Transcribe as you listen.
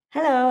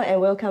Hello, and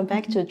welcome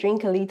back to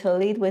Drink a Little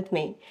Lead with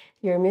me,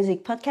 your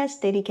music podcast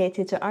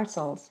dedicated to art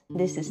songs.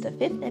 This is the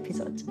 5th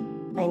episode.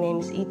 My name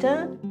is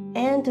Ita,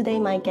 and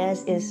today my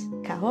guest is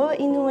Kaho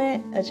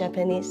Inoue, a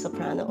Japanese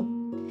soprano.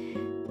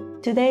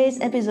 Today's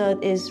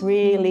episode is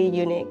really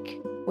unique.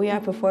 We are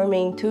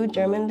performing 2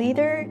 German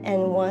lieder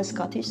and 1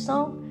 Scottish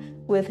song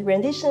with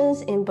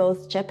renditions in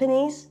both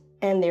Japanese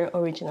and their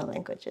original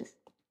languages.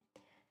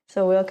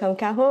 So welcome,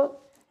 Kaho.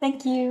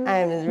 Thank you.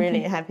 I'm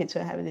really happy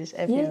to have this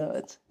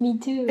episode. Yes, me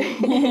too.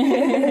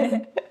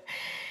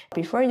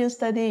 Before you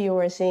study, you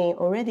were singing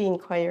already in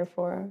choir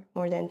for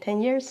more than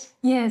 10 years?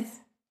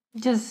 Yes,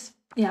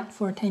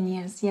 for 10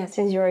 years, yes.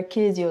 Since you were a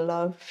kid, you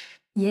love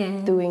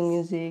doing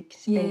music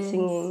and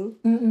singing.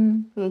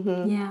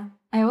 Yeah,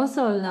 I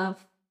also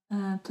love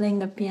playing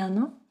the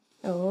piano.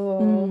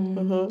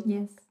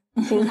 Yes.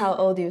 Since how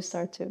old do you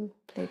start to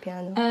play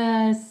piano?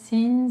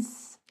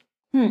 Since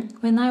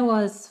when I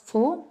was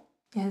 4.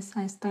 Yes,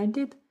 I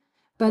started,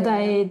 but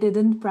I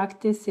didn't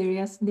practice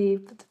seriously.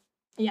 But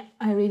yeah,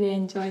 I really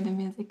enjoy the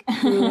music.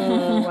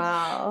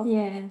 Wow.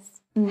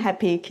 Yes.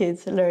 Happy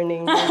kids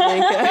learning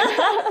music.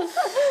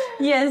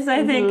 Yes,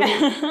 I think.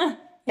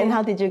 And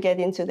how did you get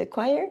into the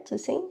choir to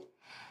sing?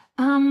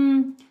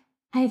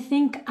 I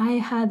think I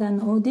had an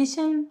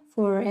audition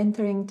for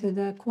entering to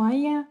the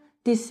choir.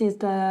 This is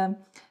the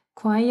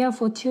choir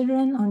for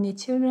children, only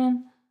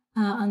children,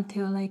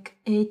 until like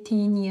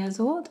 18 years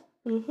old.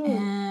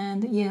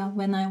 And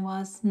when I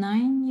was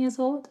 9 years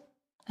old,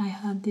 I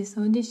had this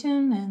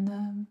audition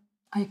and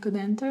I could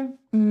enter.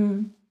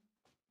 And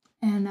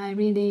I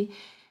really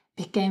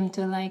became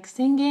to like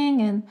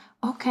singing and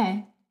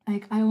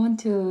I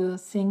want to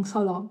sing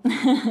solo.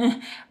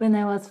 When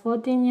I was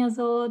 14 years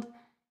old,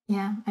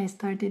 I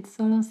started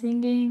solo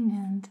singing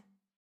and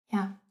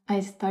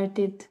I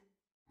started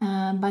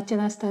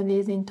bachelor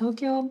studies in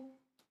Tokyo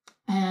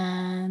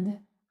and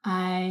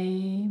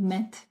I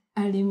met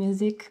early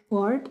music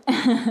world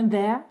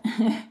there.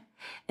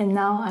 And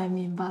now I'm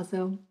in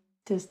Basel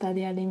to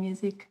study early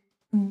music.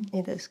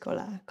 In the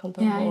Scuola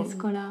Canton. Yeah, in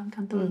Scuola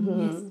Canton,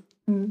 yes.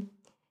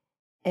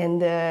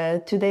 And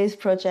today's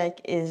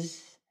project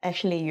is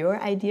actually your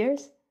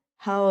ideas.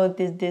 How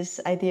did this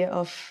idea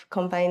of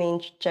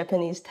combining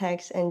Japanese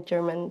text and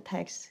German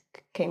text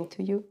came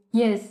to you?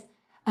 Yes.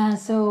 My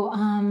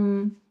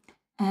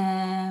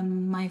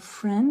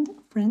friend,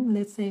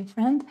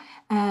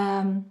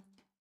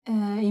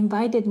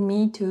 invited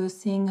me to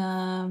sing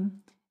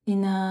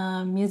in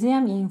a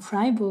museum in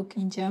Freiburg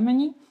in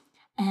Germany,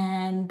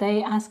 and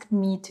they asked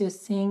me to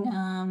sing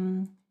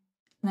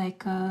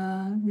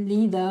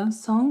lieder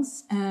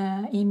songs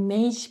in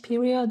Meiji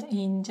period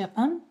in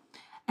Japan.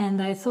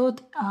 And I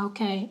thought,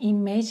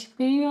 in Meiji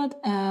period,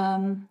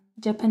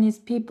 Japanese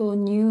people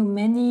knew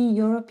many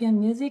European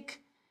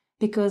music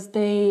because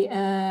they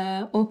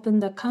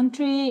opened the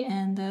country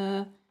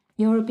and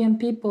European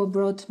people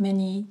brought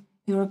many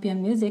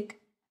European music.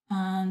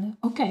 And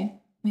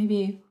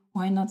maybe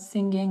why not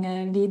singing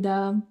a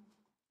lieder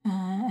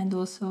and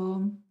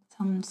also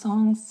some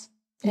songs.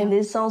 And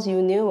these songs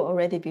you knew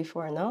already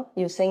before, no?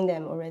 You sang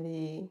them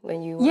already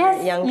when you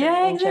were younger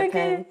in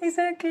Japan.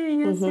 Exactly.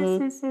 Yes.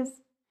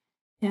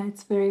 Yeah,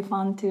 it's very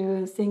fun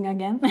to sing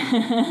again.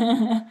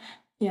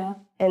 Yeah.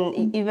 And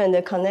even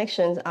the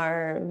connections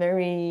are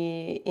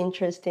very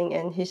interesting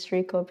and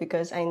historical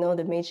because I know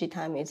the Meiji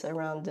time is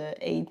around the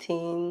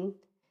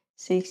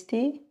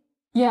 1860.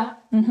 Yeah.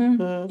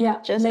 Yeah.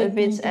 Just a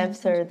bit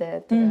after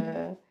that,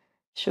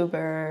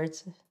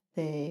 Schubert,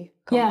 they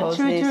composed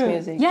this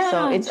music. Yeah,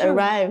 so it's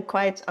arrived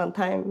quite on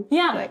time.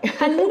 Yeah,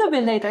 a little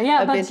bit later.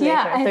 Yeah, but later,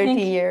 I 30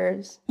 think,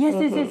 years. Yes.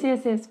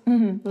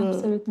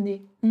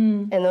 Absolutely.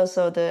 And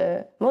also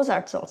the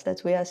Mozart songs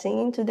that we are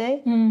singing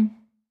today.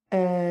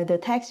 The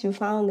text you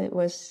found, it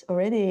was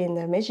already in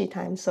the Meiji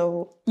time.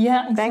 So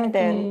back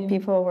then,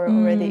 people were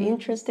already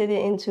interested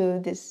into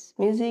this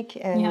music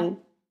and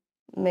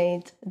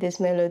made this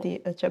melody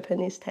a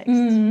Japanese text.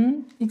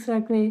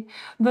 Exactly.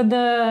 But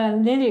the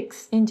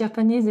lyrics in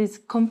Japanese is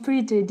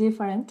completely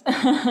different.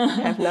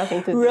 Have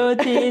nothing to do.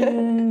 Wrote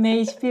in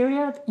Meiji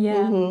period.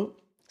 Yeah.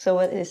 So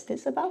what is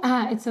this about?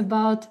 It's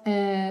about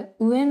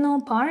Ueno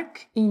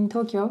Park in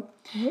Tokyo.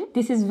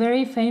 This is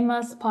very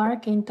famous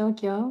park in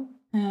Tokyo,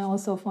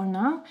 also for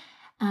now.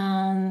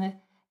 And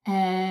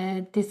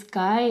this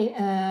guy,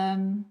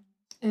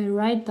 a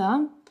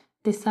writer,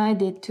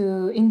 decided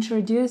to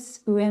introduce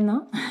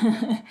Ueno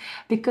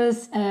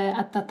because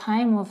at the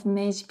time of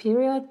Meiji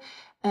period,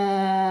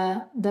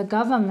 the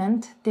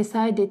government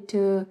decided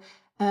to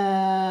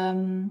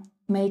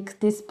make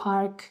this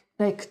park,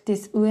 like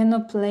this Ueno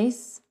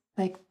place,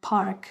 like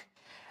park.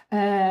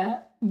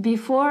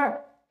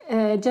 Before,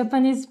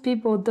 Japanese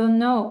people don't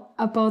know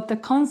about the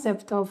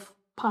concept of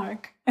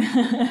park.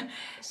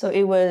 So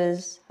it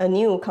was a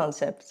new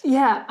concept.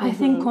 Yeah, I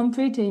think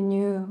completely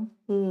new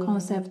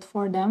concept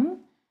for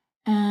them.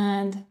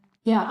 And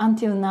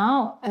until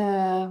now,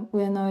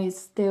 Ueno is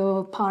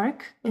still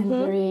park and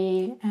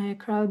very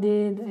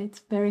crowded.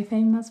 It's very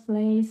famous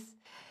place.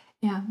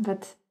 Yeah,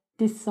 but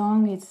this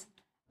song is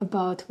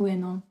about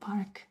Ueno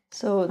Park.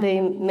 So they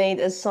made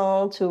a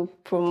song to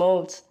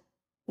promote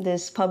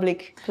this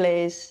public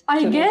place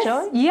I to guess,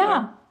 enjoy?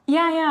 yeah.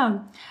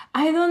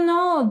 I don't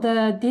know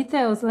the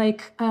details.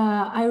 Like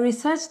I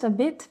researched a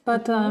bit,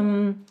 but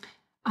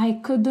I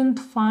couldn't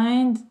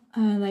find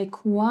like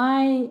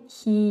why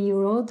he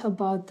wrote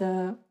about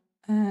the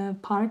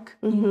park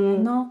in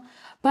Ueno.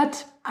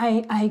 But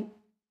I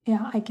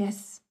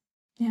guess,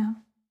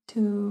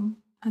 to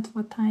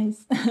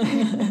advertise,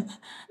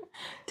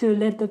 to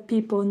let the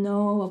people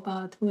know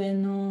about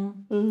Ueno.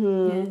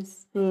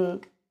 Yes.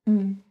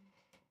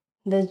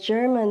 The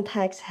German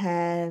texts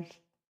have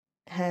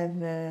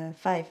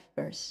 5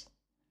 verses,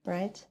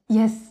 right?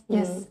 Yes.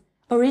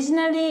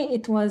 Originally,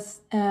 it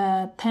was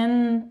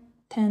 10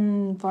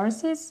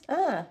 verses.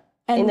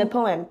 In the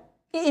poem.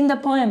 In the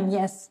poem,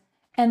 yes.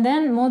 And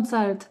then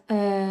Mozart,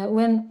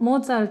 when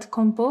Mozart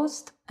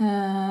composed,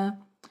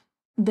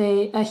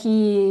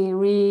 he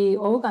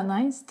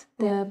reorganized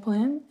the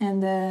poem,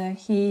 and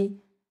he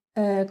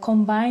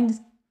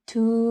combined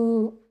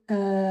 2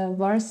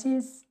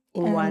 verses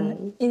In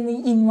one.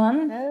 in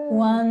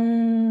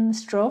one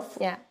strophe.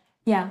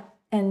 Yeah.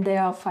 And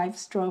there are 5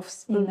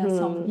 strophes in the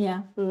song.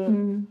 Yeah.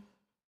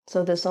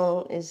 So the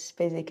song is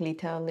basically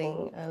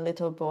telling a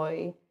little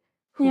boy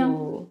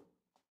who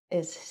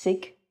is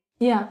sick,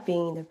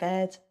 being in the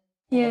bed,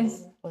 and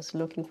was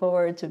looking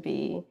forward to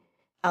be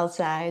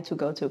outside, to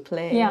go to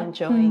play,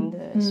 enjoying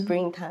the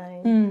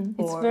springtime.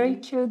 It's very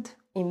cute.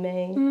 In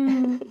May.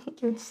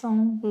 Cute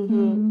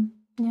song.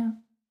 Yeah.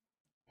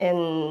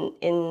 And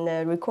in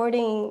the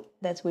recording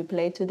that we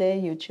played today,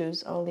 you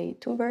choose only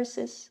 2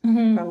 verses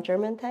from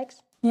German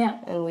text. Yeah.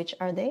 And which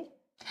are they?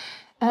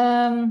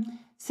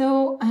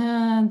 So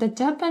the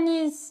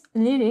Japanese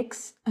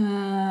lyrics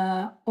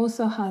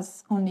also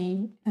has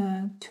only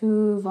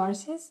 2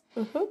 verses.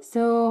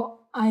 So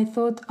I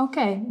thought,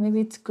 okay, maybe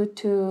it's good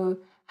to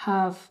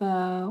have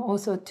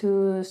also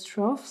 2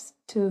 strophes,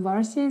 2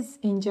 verses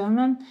in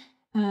German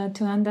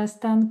to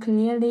understand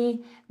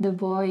clearly the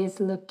boy is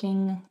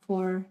looking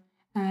forward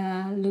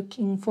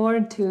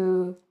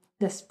to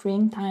the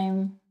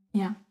springtime.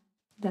 Yeah,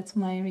 that's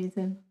my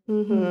reason.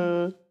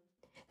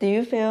 Do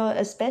you feel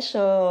a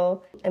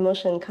special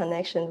emotion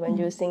connection when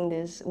you sing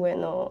this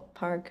Ueno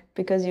Park?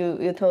 Because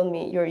you told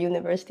me your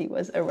university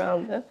was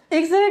around the...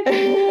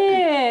 Exactly.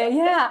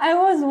 Yeah, I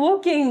was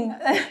walking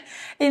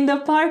in the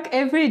park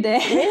every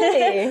day.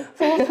 Really?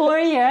 For 4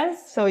 years.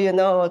 So you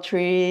know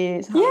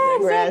trees, how the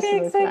grass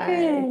looks like.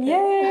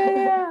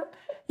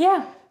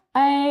 Yeah.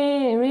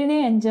 I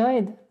really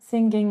enjoyed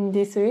singing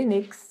these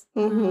lyrics.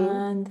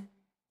 And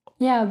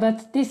yeah,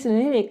 but these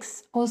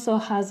lyrics also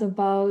has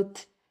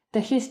about the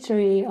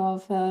history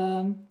of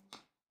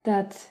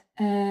that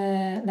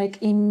like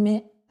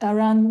in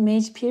around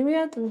Meiji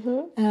period,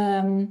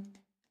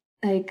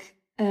 like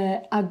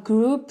a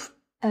group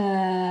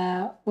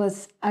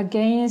was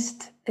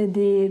against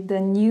the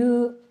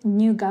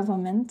new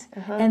government,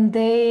 and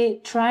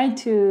they tried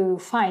to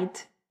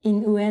fight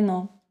in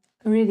Ueno,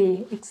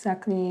 really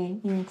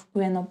exactly in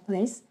Ueno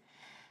place.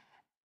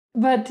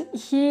 But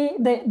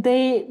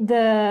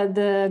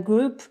the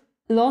group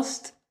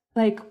lost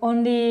like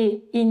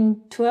only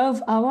in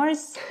 12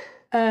 hours,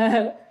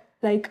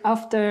 like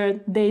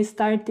after they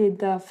started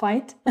the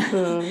fight.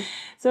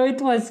 So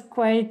it was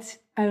quite,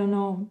 I don't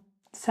know,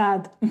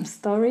 sad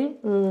story.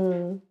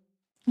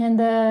 And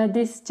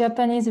this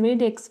Japanese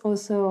lyrics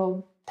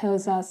also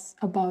tells us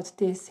about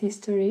this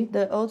history.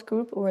 The old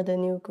group or the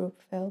new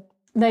group felt?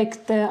 Like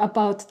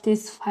about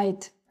this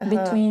fight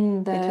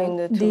between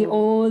the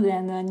old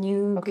and the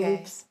new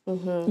groups.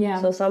 Yeah.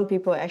 So some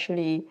people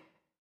actually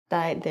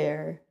died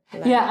there.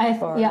 Like, I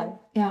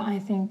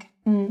think.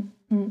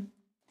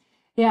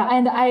 Yeah,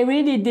 and I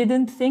really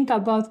didn't think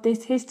about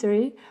this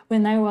history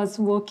when I was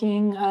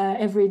walking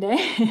every day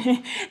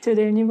to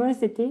the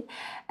university.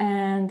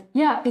 And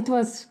yeah, it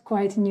was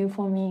quite new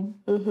for me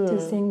to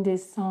sing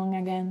this song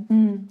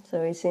again.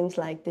 So it seems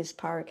like this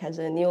park has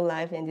a new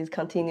life and it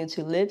continues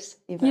to live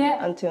even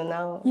until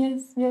now.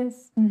 Yes. Yeah,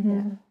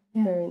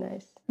 very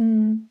nice.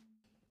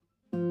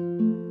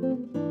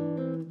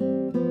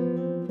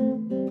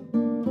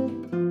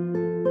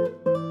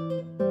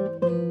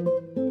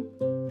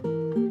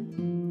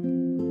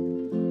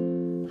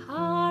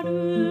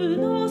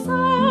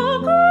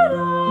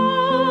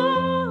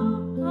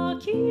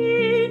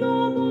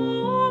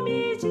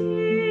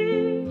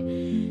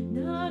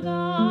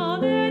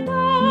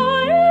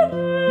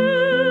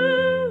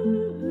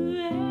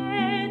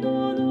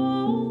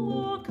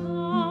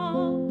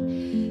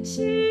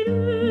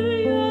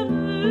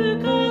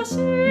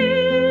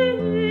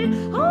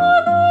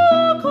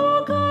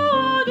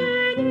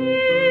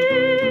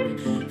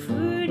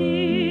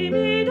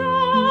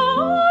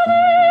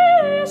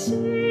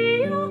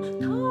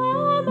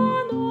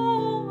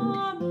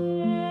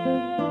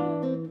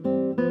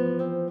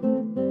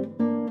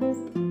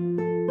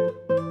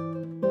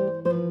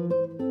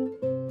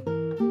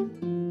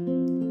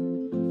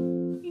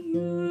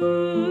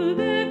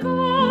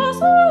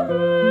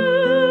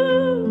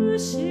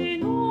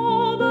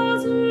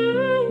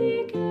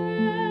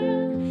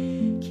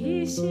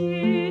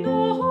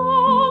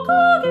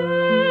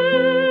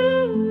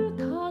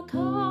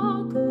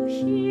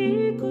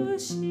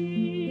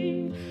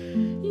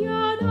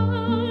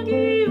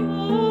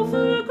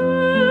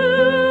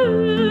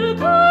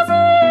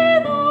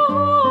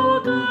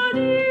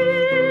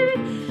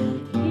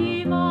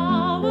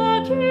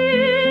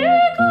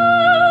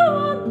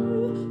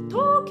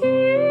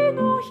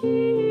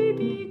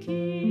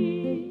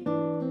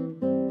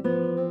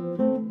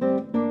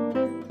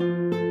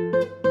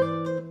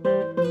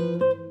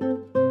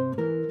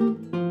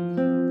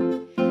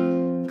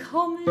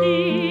 Komm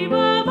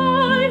lieber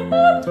bei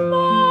und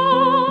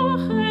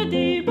mache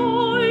die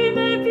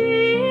Bäume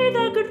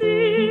wieder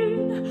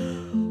grün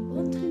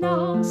und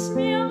lass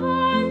mir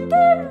an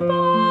dem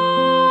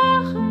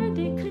Bache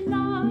die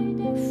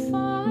kleine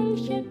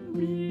Veilchen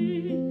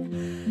blühen.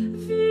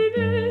 Wie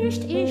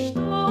möcht ich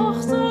doch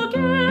so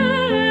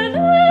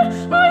gerne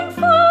ein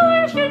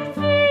Veilchen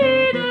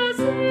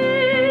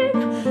wiedersehen.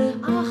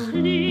 Ach,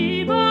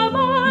 lieber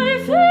Mai,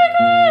 wie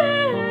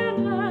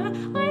gerne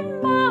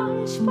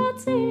einmal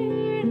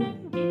spazieren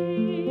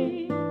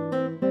gehen.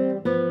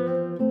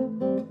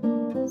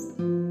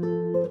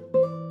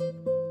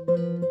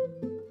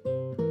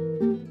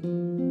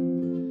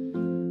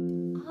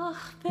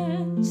 Ach,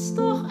 wenn's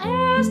doch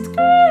erst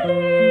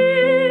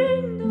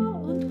gelinde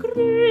und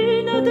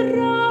grüner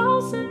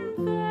draußen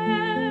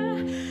wär,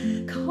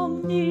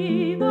 komm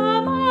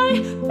lieber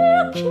Mai,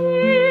 wir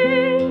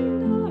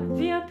Kinder,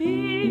 wir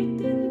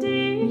bitten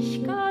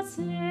dich gar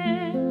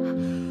sehr.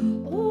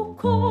 O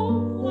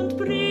komm und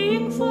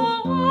bring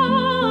vor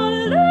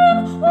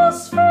allem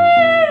uns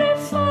viele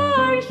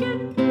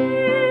Veilchen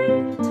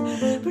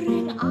mit,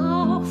 bring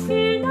auch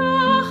viel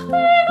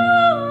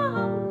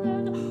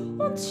Nachtigallen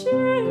und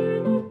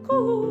schöne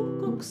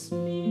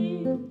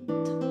Kuckuckslied.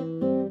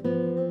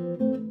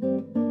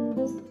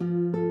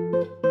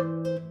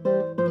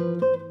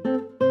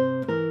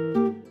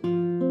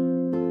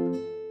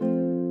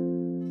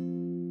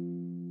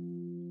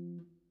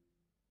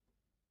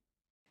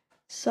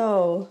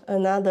 So,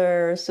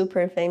 another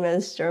super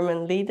famous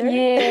German leader.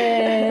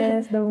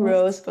 Yes, the most.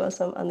 Rose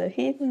Blossom on the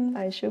Heath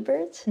by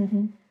Schubert.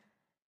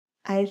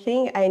 I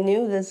think I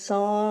knew the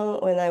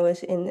song when I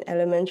was in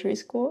elementary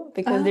school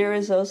because there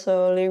is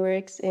also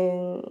lyrics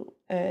in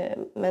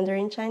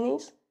Mandarin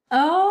Chinese.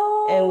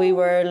 Oh. And we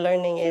were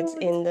learning it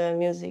in the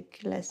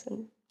music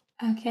lesson.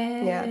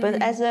 Okay. Yeah, but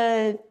as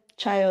a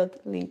child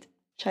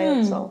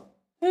song.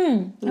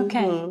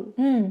 Okay.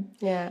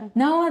 Yeah.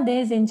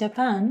 Nowadays in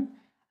Japan,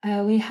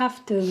 we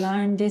have to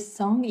learn this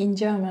song in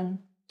German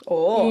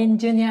Oh, in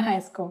junior high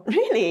school.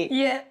 really?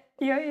 Yeah.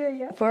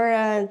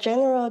 For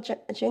general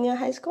junior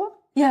high school,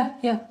 Yeah.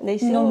 they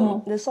sing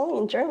No. the song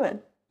in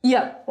German.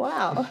 Yeah.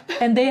 Wow.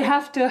 And they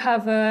have to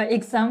have a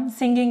exam,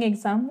 singing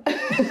exam.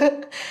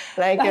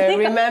 Like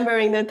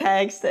remembering the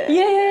text.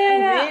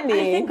 Yeah. Really?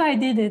 I think I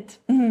did it.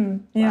 Yeah,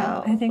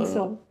 Wow. I think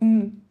so.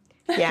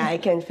 Yeah, I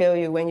can feel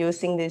you when you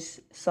sing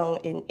this song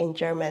in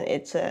German.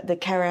 It's the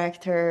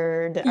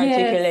character, the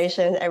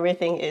articulation,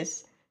 everything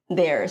is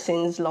there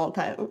since long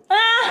time.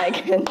 I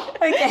can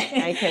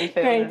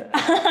feel Great. it.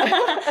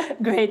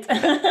 Great.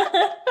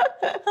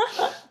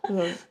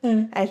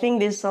 I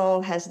think this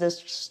song has the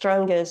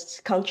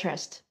strongest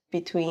contrast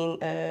between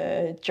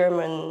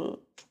German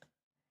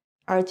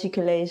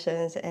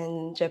articulations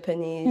and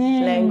Japanese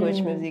language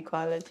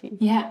musicality.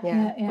 Yeah.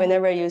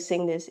 Whenever you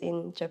sing this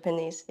in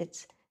Japanese,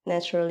 it's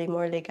naturally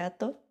more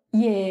legato.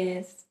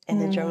 Yes.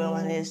 And the German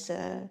one is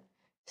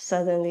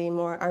suddenly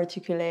more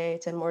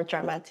articulate and more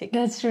dramatic.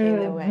 That's true.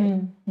 In a way.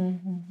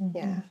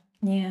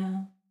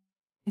 Yeah.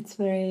 It's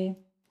very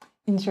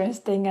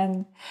interesting,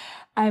 and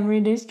I'm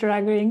really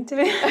struggling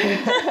to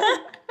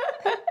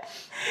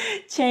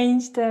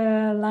change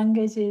the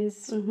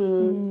languages.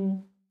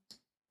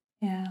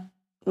 Yeah.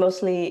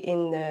 Mostly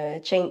in the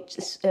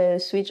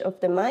switch of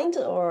the mind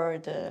or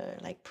the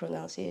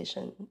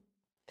pronunciation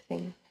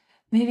thing.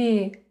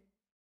 Maybe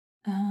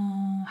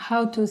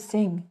how to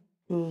sing.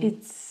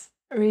 It's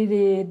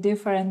really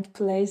different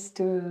place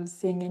to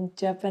sing in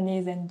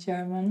Japanese and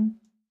German.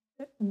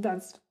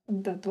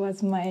 That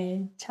was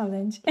my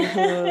challenge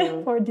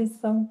for this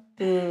song.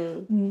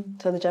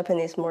 So the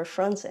Japanese more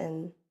front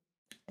and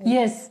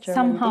yes, German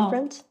somehow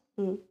different.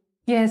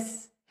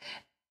 Yes,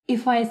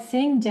 if I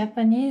sing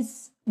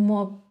Japanese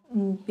more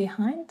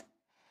behind,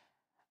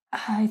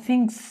 I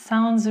think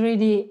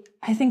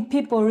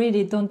people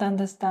really don't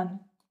understand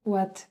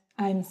what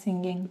I'm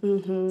singing.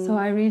 So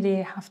I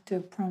really have to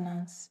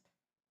pronounce,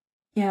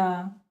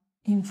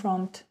 in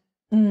front.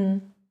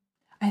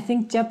 I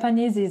think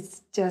Japanese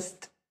is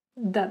just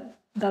the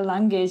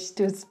language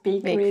to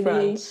speak Big really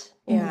front.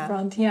 in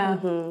front. Yeah.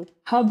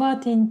 How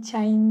about in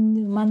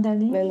Chinese,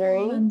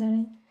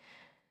 Mandarin?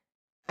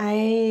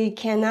 I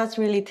cannot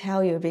really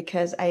tell you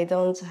because I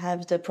don't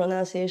have the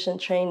pronunciation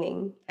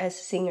training as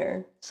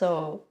singer.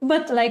 So,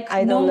 but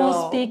I don't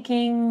know.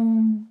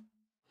 Speaking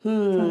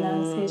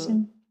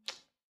pronunciation.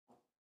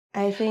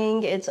 I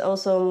think it's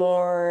also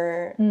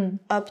more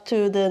up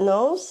to the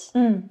nose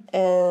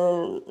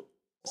and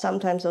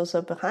sometimes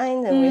also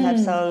behind, and we have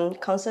some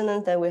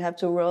consonants that we have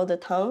to roll the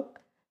tongue,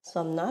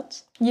 some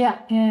not. Yeah,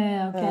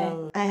 okay.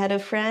 I had a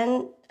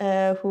friend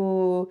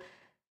who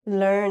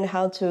learned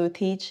how to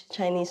teach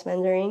Chinese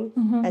Mandarin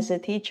as a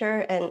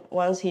teacher, and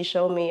once he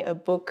showed me a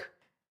book,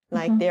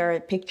 there are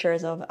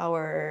pictures of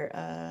our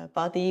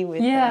body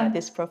with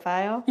this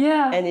profile,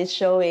 and it's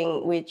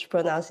showing which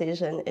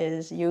pronunciation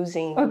is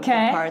using the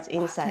parts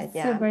inside.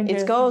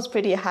 It goes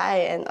pretty high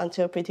and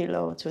until pretty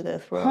low to the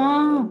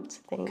throat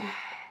thing.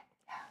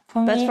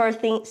 But for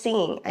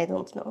singing, I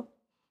don't know.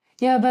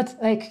 Yeah, but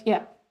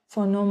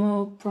for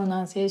normal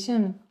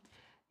pronunciation,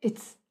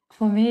 it's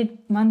for me,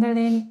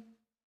 Mandarin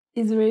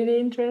is really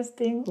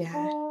interesting. Yeah.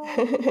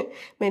 Oh.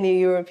 Many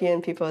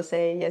European people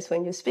say, yes,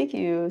 when you speak,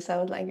 you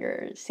sound like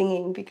you're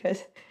singing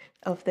because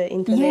of the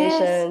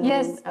intonation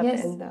Yes, up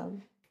yes. and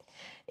down.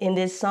 In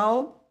this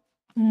song,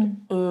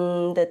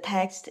 Mm. the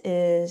text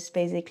is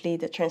basically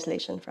the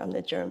translation from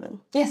the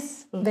German.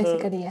 Yes,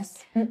 basically,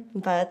 yes. Mm.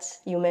 But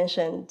you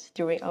mentioned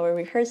during our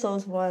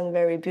rehearsals one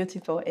very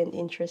beautiful and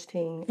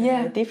interesting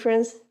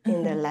difference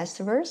in the last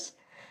verse.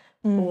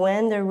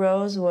 When the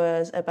rose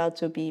was about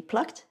to be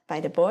plucked by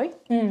the boy,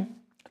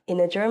 in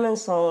a German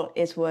song,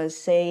 it was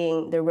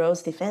saying the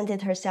rose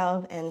defended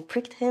herself and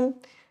pricked him,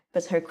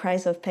 but her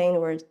cries of pain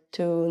were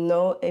to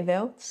no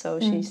avail, so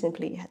she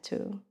simply had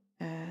to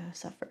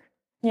suffer.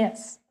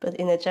 Yes. But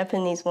in the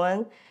Japanese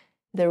one,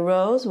 the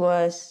rose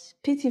was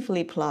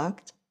pitifully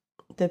plucked.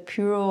 The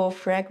pure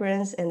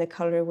fragrance and the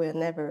color will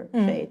never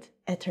fade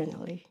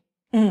eternally.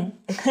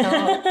 It's so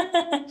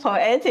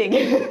poetic.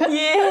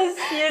 Yes,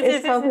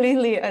 It's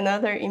completely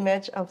another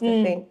image of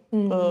the thing.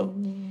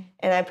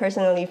 And I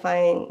personally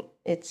find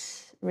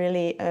it's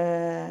really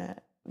a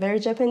very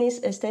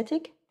Japanese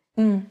aesthetic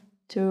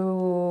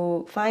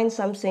to find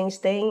something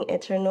staying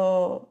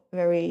eternal,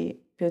 very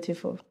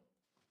beautiful.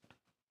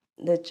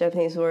 The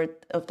Japanese word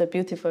of the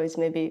beautiful is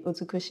maybe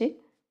utsukushi.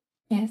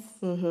 Yes,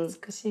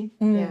 utsukushi.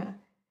 Yeah.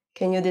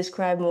 Can you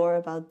describe more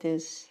about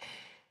this?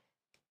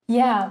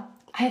 Yeah,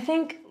 I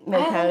think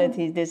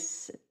mentality,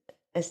 this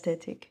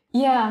aesthetic.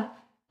 Yeah,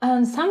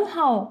 and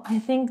somehow I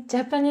think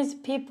Japanese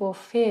people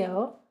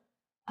feel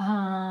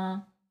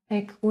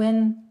like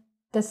when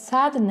the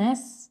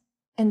sadness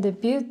and the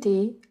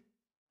beauty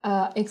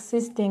are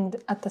existing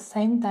at the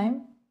same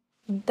time,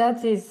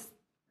 that is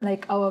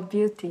like our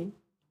beauty.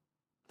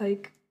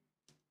 Like,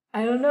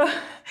 I don't know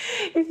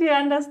if you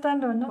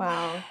understand or not.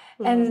 Wow.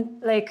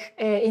 And like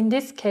in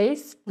this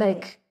case,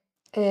 like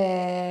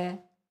the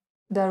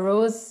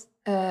rose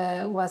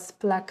was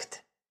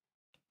plucked,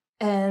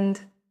 and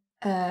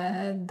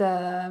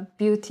the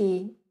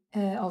beauty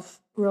of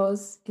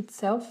rose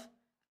itself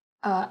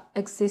are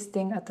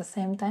existing at the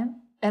same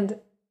time, and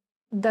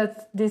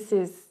that this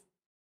is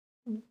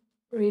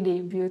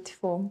really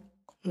beautiful.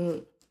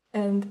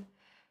 And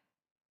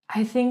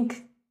I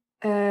think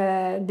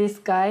this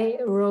guy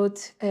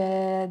wrote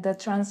the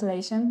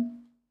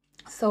translation,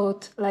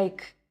 thought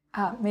like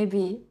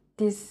maybe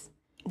this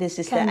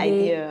is the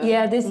idea.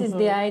 Yeah, this is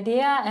the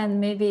idea, and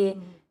maybe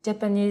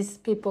Japanese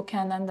people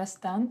can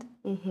understand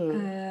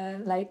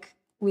like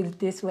with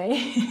this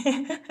way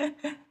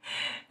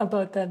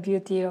about the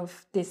beauty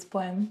of this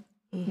poem.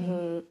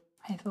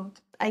 I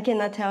thought. I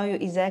cannot tell you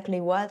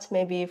exactly what,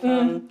 maybe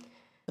from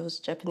those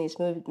Japanese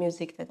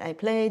music that I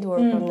played or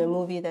from the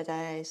movie that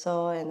I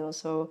saw, and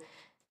also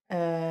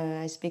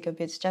I speak a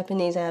bit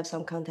Japanese. I have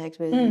some contact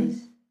with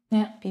these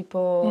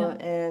people,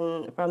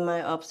 and from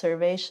my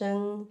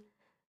observation,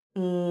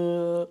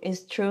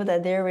 it's true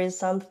that there is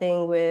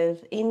something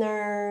with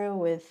inner,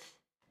 with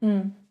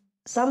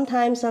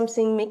sometimes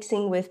something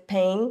mixing with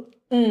pain,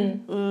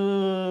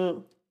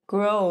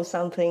 grow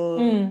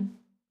something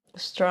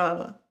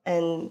strong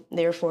and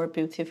therefore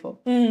beautiful.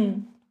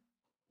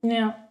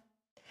 Yeah.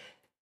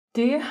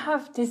 Do you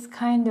have this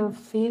kind of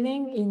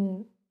feeling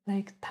in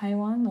like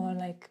Taiwan, or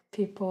like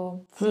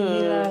people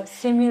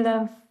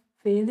similar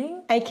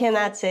feeling? I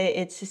cannot say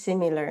it's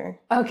similar.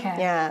 Okay.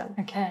 Yeah.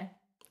 Okay.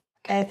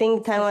 I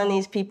think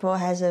Taiwanese people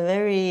has a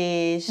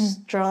very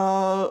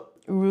strong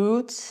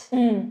roots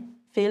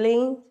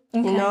feeling.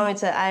 Okay. You know,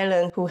 it's an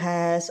island who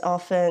has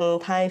often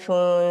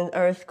typhoon,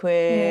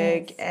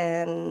 earthquake,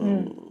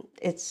 and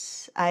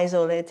it's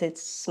isolated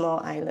small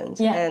island.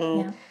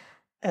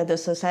 The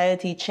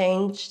society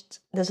changed.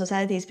 The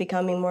society is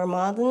becoming more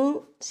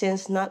modern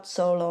since not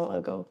so long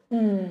ago.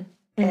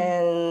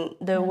 And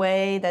the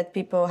way that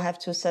people have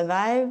to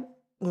survive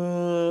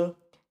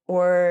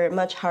were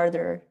much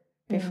harder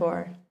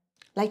before.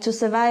 Like to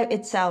survive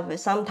itself,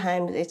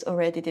 sometimes it's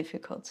already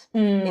difficult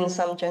in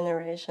some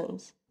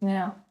generations.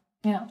 Yeah,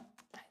 I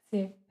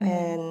see.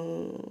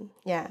 And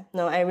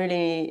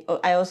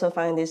I also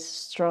find this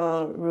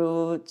strong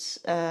roots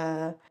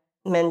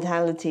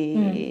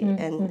mentality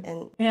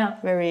and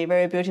very,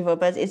 very beautiful.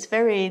 But it's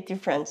very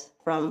different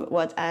from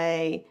what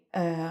I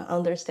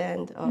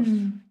understand of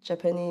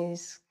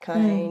Japanese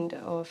kind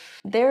of.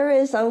 There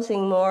is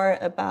something more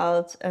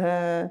about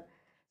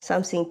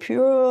something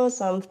pure,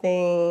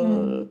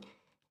 something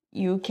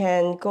you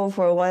can go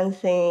for one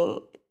thing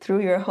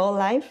through your whole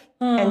life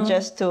and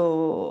just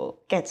to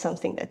get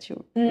something that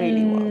you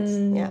really want.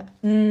 Yeah.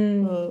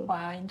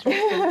 Wow,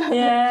 interesting.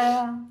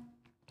 Yeah.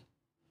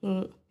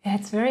 Yeah,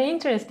 it's very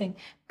interesting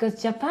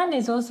because Japan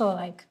is also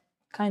like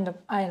kind of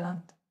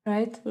island,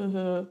 right?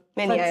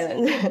 Many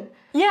islands.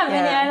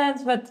 Many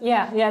islands, but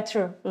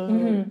true.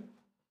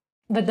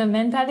 But the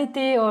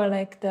mentality or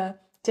like the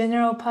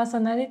general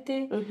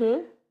personality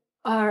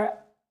are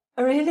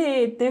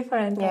really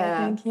different,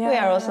 I think. We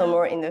are also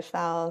more in the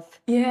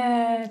south.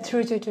 Yeah,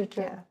 true.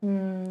 Yeah.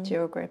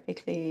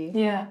 Geographically.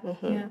 Yeah,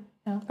 Mhm. yeah.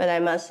 But I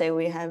must say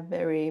we have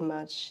very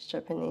much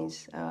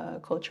Japanese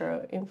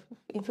cultural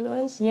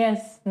influence.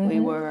 Yes. We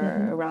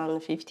were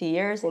around 50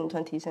 years in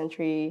 20th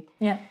century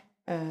Yeah.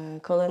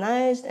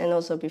 colonized, and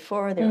also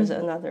before there was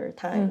another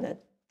time that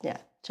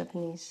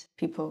Japanese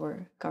people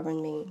were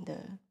governing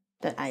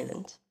the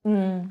island.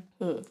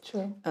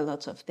 True. A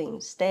lot of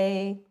things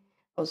stay.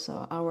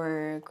 Also,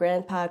 our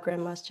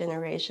grandma's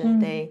generation,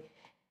 they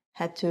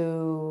had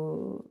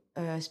to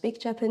speak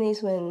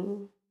Japanese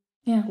when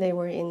they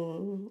were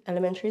in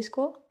elementary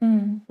school.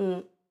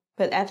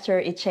 But after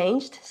it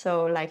changed,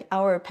 so like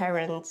our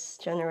parents'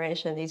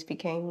 generation, it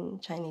became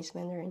Chinese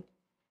Mandarin.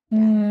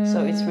 Yeah.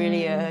 So it's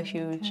really a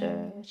huge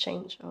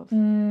change of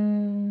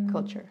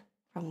culture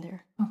from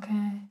there.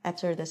 Okay.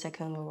 After the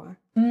Second World War.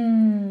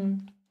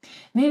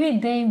 Maybe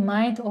they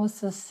might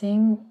also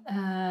sing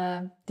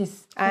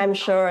this. I'm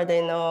sure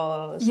they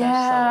know such songs.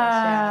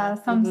 Yeah,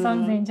 some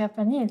songs in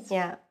Japanese.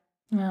 Yeah.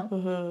 Yeah.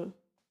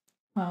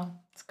 Wow,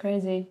 it's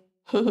crazy.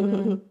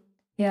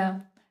 Yeah,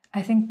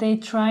 I think they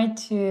try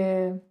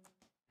to,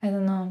 I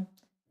don't know,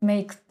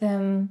 make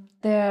them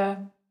their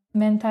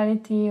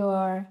mentality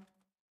or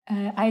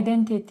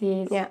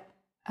identities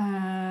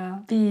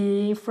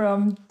be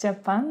from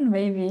Japan,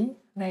 maybe.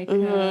 Like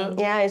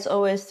it's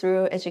always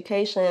through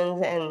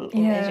education, and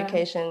in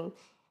education,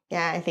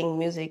 I think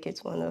music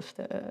is one of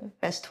the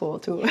best tool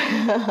too.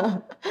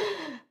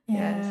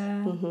 Yes.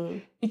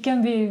 It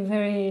can be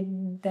very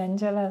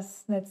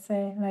dangerous, let's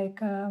say.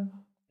 Like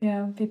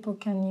people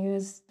can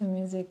use the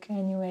music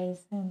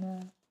anyways,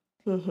 and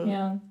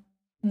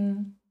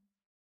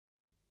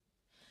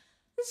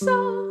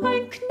Sah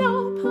ein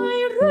Knapp,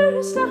 ein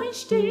Röslein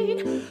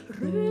stehen,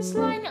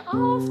 Röslein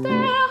auf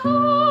der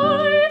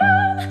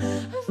Heide,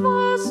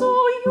 war so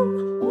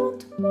jung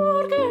und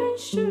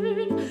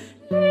morgenschön,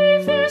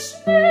 lief es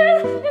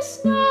schnell,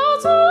 es nah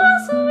zu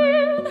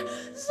sehen,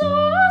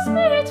 saß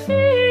mit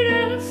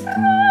vielen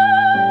Freuden.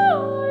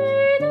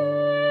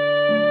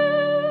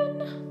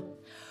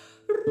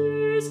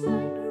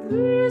 Röslein,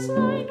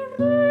 Röslein,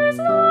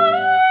 Röslein,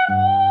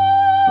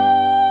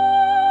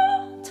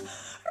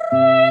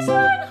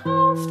 Röslein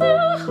auf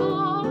der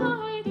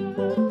Heide.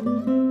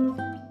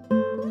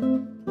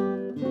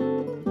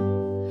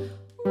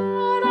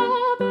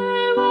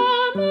 Marabewa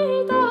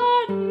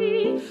midari,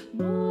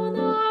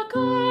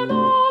 monaka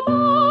no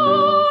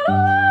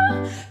bara,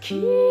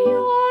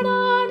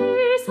 kiora ni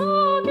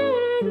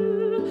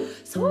sageru,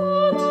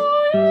 sono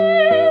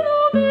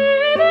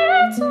inoberetsu,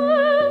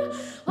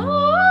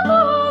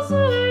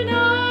 agazu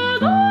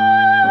nagamu.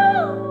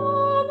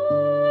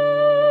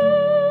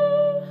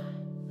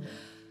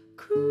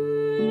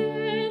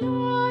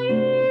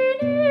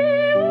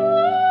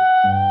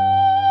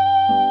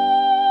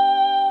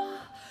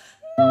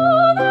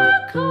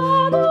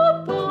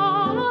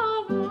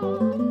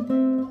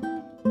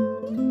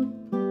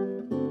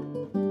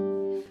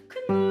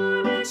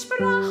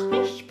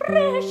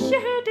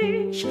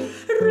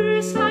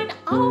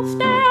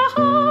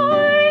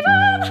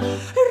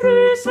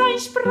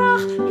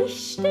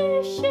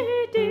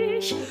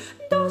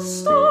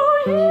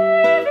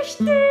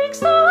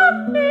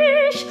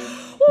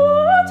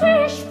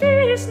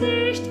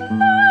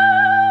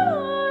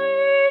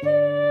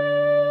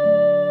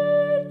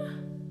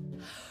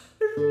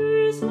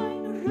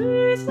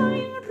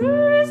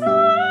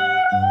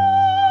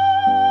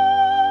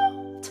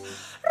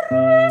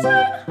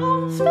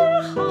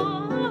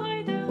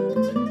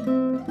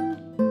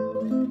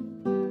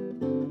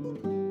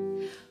 '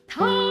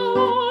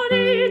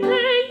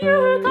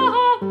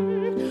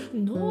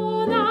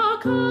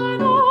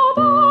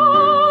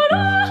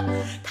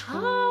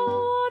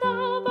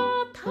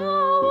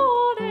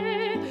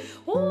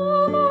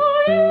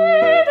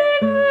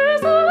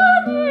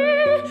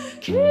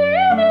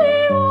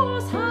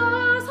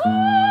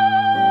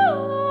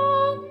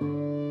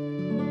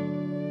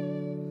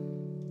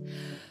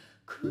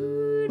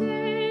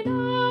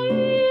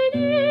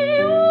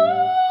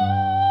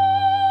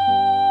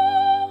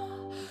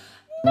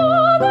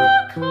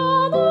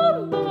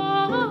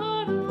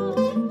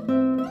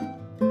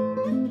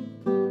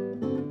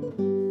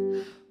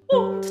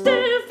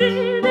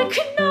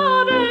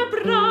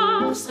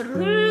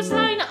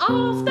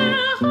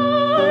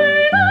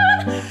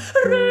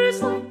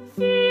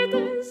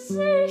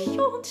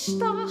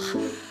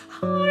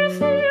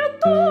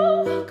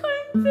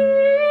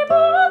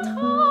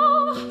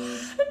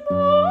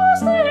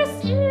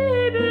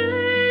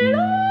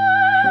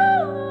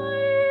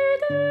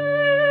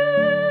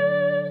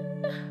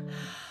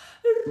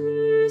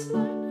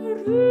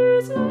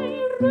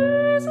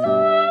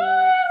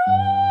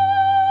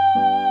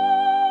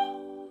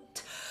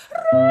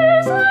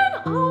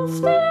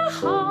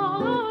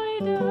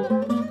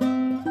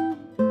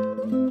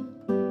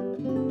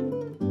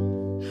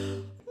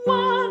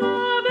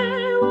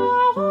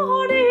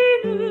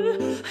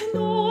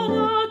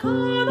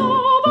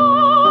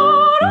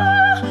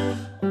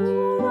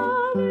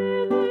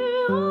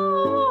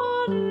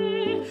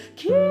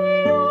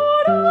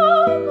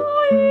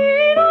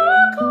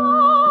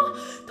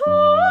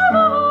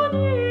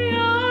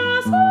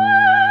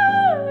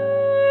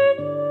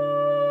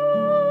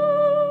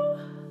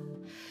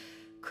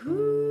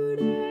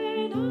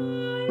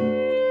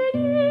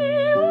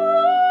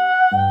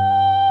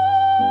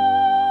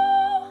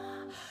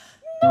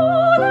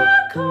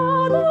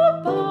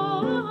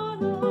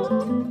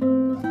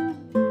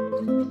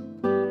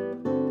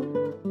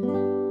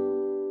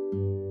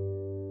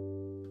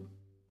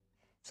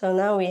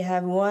 we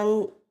have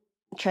one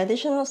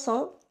traditional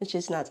song, which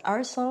is not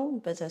our song,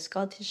 but a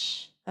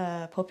Scottish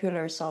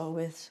popular song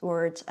with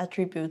words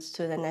attributes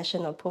to the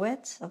national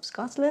poet of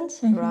Scotland,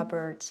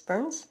 Robert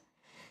Burns.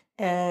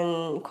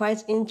 And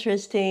quite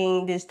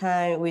interesting this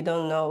time, we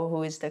don't know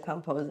who is the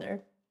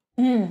composer.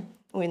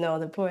 We know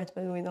the poet,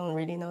 but we don't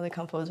really know the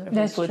composer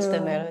who puts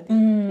the melody.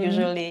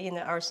 Usually in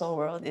the art song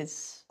world,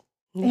 it's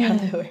the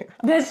other way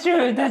around. That's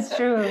true, that's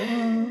true.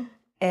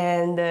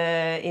 And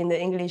in the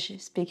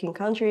English-speaking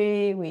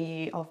country,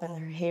 we often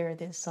hear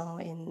this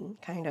song in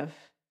kind of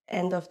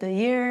end of the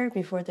year,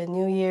 before the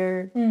new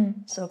year.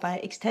 So by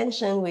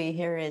extension, we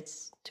hear it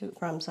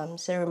from some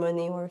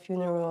ceremony or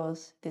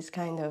funerals, this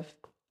kind of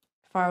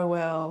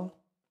farewell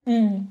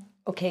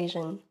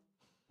occasion.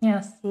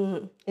 Yes.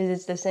 Is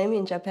it the same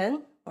in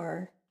Japan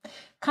or?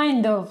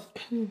 Kind of.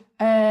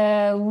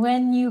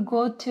 When you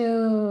go to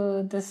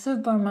the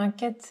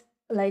supermarket,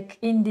 like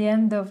in the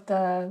end of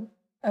the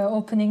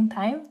opening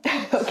time.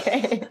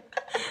 Okay.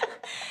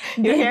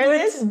 You hear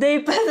this? They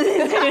put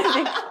this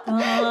music.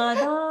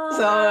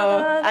 So,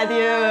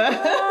 adieu.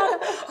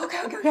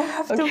 Okay, I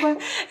have to buy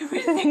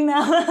everything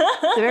now.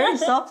 It's a very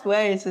soft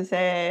way to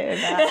say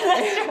that.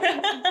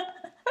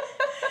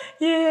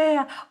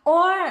 Yeah.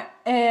 Or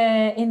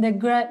in the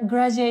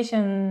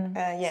graduation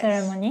Yes.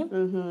 ceremony.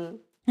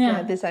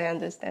 Yeah, this I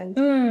understand.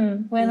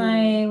 When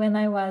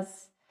I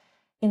was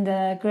in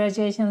the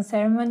graduation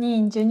ceremony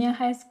in junior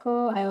high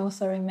school, I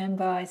also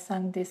remember I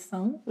sang this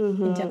song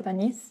in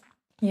Japanese.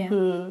 Yeah.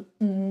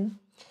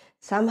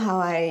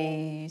 Somehow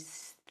I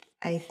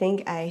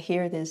think I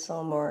hear this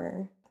song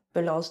more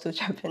belongs to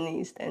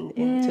Japanese than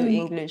to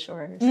English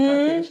or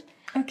Scottish.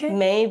 Okay.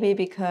 Maybe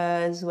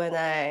because when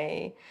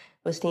I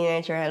was a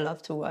teenager, I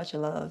loved to watch a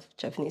lot of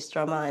Japanese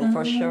drama, and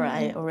for sure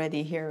I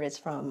already hear it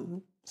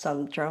from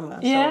some drama.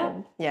 Yeah?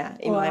 So yeah,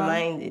 in my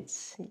mind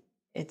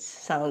it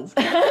sounds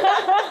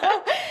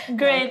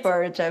great like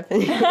for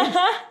Japanese.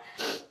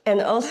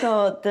 And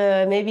also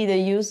maybe the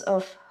use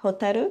of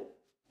hotaru.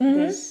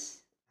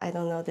 This, I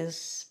don't know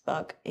this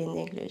bug in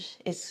English.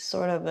 It's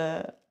sort of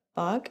a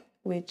bug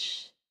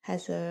which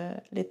has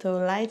a little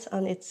light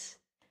on its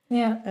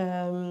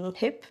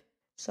hip.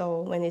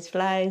 So when it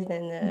flies,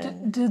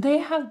 then do they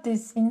have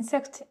this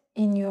insect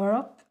in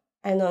Europe?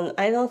 I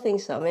don't think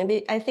so.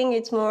 Maybe I think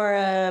it's more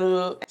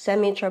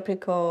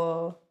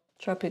semi-tropical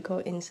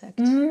insect.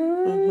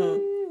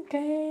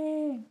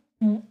 Okay.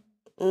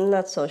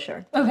 Not so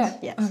sure. Okay.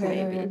 Yes,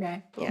 maybe.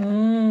 Okay. Yeah.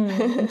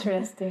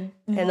 Interesting.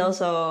 And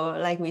also,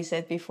 like we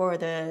said before,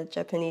 the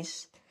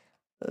Japanese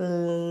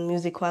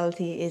music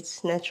quality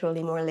is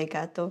naturally more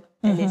legato,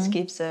 and it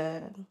gives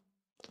a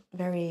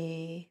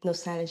very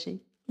nostalgic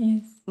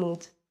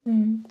mood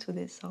to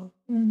this song.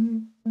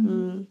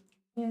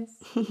 Yes,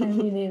 I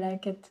really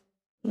like it.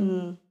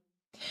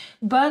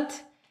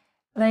 But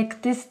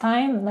like this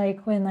time,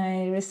 like when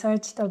I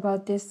researched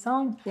about this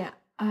song,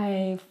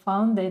 I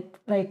found it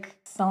like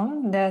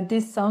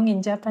this song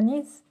in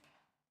Japanese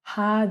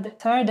had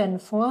third and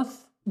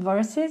fourth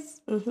verses,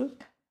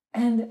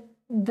 and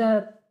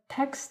the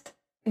text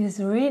is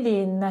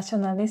really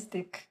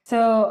nationalistic.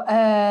 So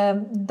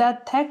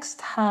that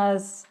text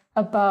has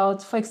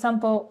about, for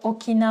example,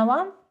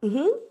 Okinawa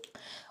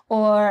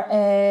or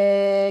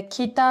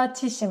Kita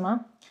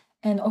Tishima.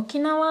 And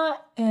Okinawa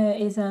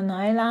is an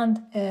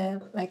island,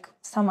 like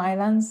some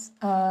islands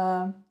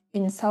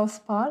in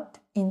south part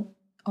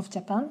of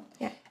Japan.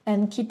 Yeah.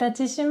 And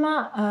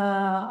Kitatishima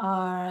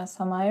are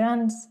some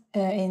islands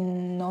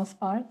in north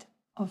part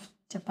of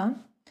Japan.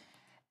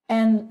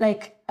 And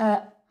like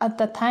at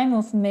the time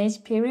of Meiji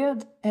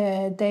period,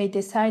 they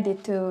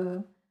decided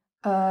to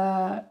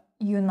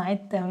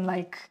unite them,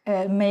 like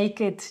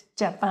make it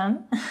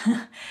Japan.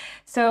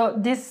 So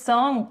this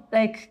song,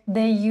 like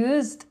they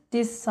used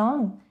this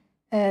song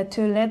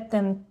to let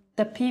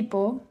the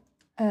people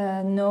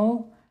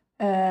know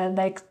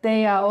like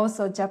they are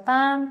also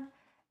Japan.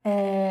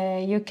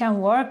 You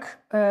can work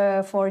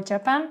for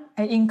Japan,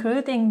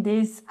 including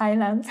these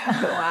islands.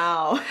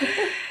 Wow.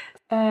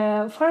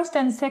 First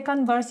and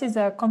second verses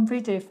are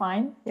completely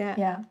fine.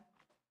 Yeah.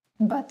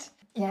 But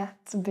yeah,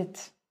 it's a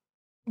bit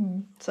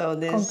so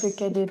this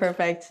complicated.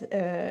 Perfect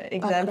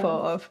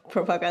example of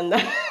propaganda.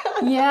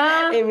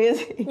 Yeah. In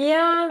music.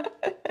 Yeah.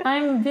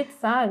 I'm a bit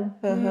sad.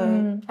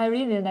 I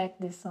really like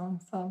this song.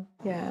 So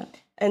yeah.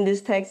 And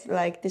this text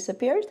like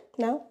disappeared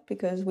now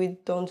because we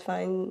don't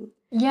find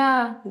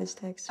this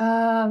text.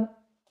 I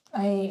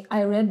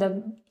read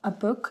a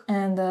book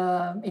and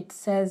it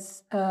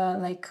says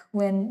like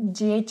when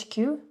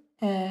GHQ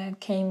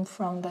came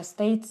from the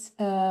States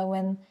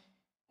when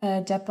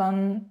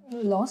Japan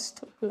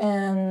lost,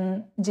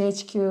 and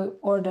GHQ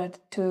ordered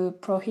to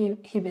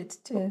prohibit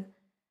to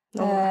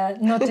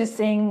not to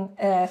sing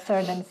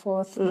third and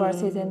fourth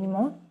verses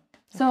anymore.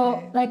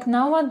 So like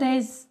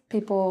nowadays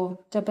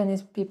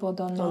Japanese people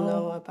don't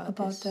know about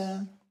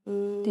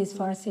these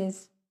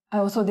verses. I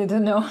also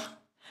didn't know.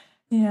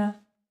 Yeah.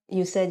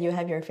 You said you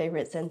have your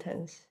favorite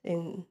sentence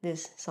in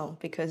this song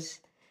because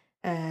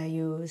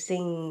you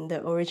sing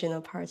the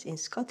original parts in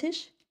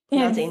Scottish.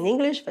 not Yes. in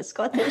English, but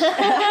Scottish.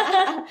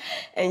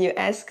 And you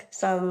ask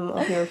some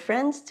of your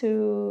friends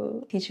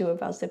to teach you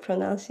about the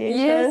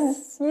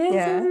pronunciations.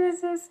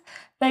 Yes.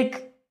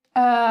 Like,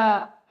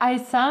 I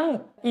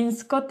sang in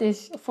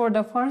Scottish for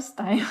the first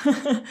time.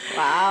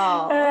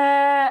 Wow.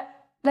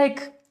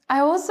 Like, I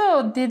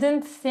also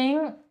didn't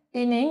sing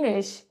in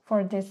English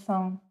for this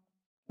song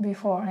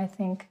before, I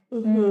think.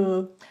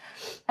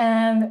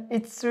 And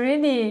it's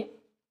really,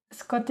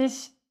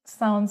 Scottish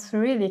sounds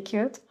really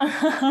cute.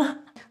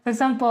 For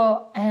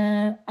example,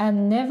 I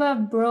never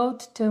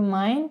brought to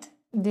mind,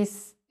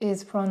 this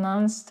is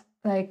pronounced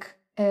like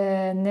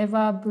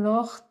never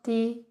brought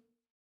to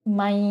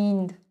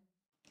mind.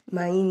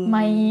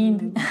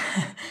 Mind.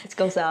 It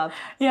goes up.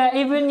 Yeah,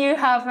 even you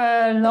have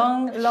a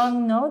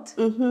long note,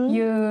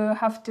 you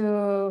have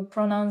to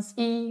pronounce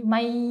E,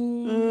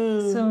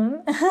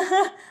 soon.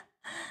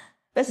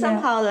 But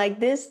somehow like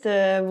this,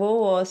 the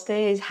vowel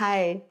stays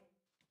high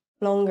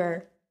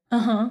longer.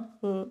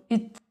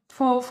 It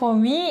for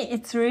me,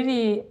 it's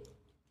really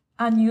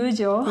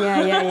unusual.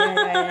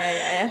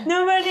 Yeah.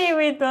 Normally,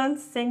 we don't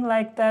sing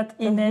like that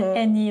in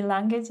any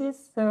languages.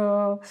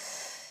 So,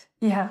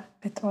 yeah,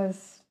 it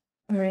was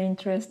very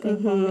interesting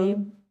for me.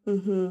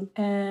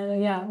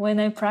 And yeah, when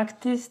I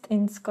practiced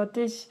in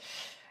Scottish,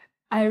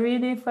 I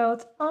really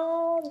felt,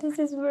 oh, this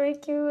is very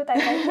cute. I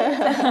like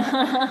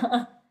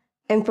it.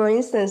 And for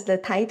instance, the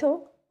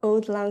title,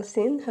 Old Lang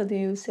Syne, how do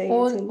you say it?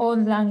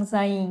 Old Lang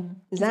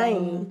Syne.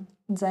 Syne.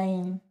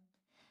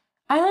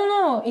 I don't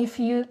know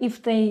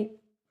if they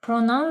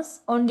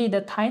pronounce only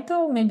the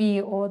title,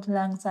 maybe Old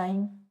Lang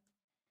Syne.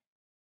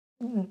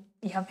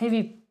 Yeah,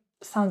 maybe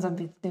sounds a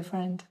bit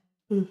different.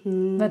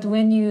 But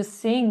when you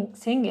sing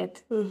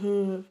it,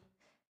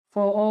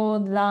 for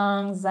Old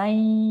Lang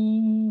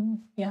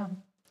Syne, yeah,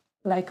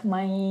 like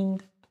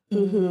mind.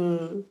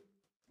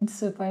 It's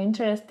super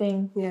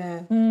interesting.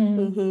 Yeah.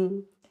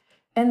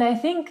 And I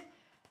think,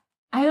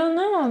 I don't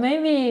know,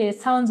 maybe it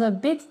sounds a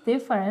bit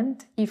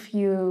different if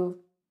you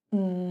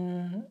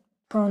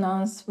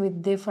pronounce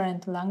with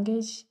different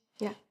language.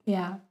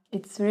 Yeah,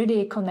 it's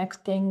really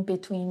connecting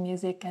between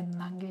music and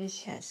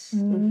language. Yes.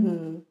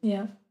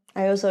 Yeah.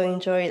 I also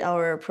enjoyed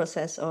our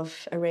process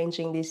of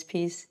arranging this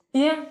piece.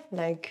 Yeah.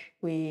 Like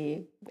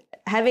we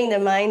having the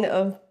mind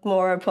of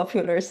more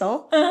popular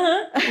song.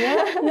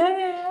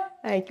 Yeah.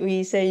 Like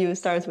we say, you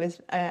start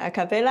with a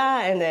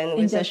cappella and then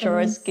with a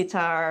short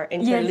guitar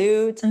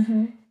interlude,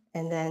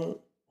 and then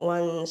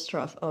one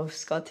strophe of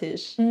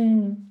Scottish,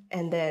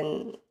 and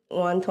then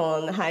one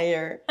tone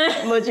higher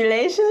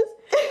modulations.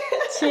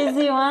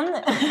 Cheesy one,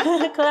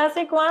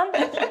 classic one.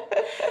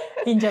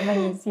 In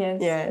Japanese, yes.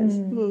 Yes.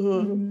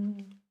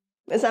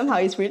 But somehow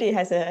it really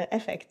has an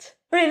effect.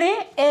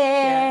 Really?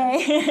 Yeah. I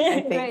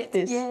think Great.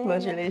 this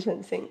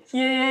modulation things.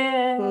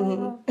 Yeah.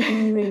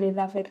 We really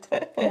love it.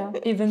 Yeah,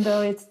 even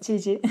though it's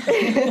cheesy.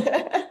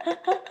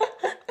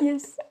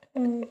 Yes.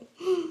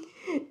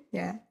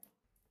 Yeah.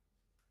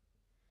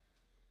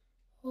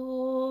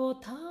 小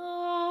樽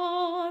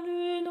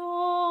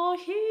の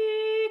光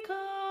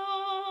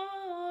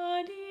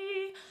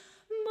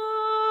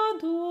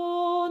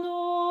窓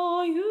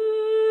の行け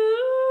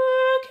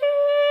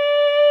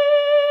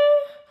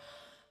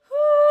海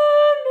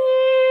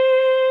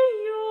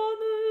読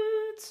む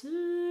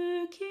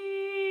月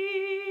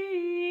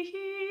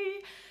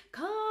重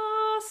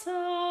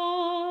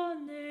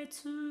ねつ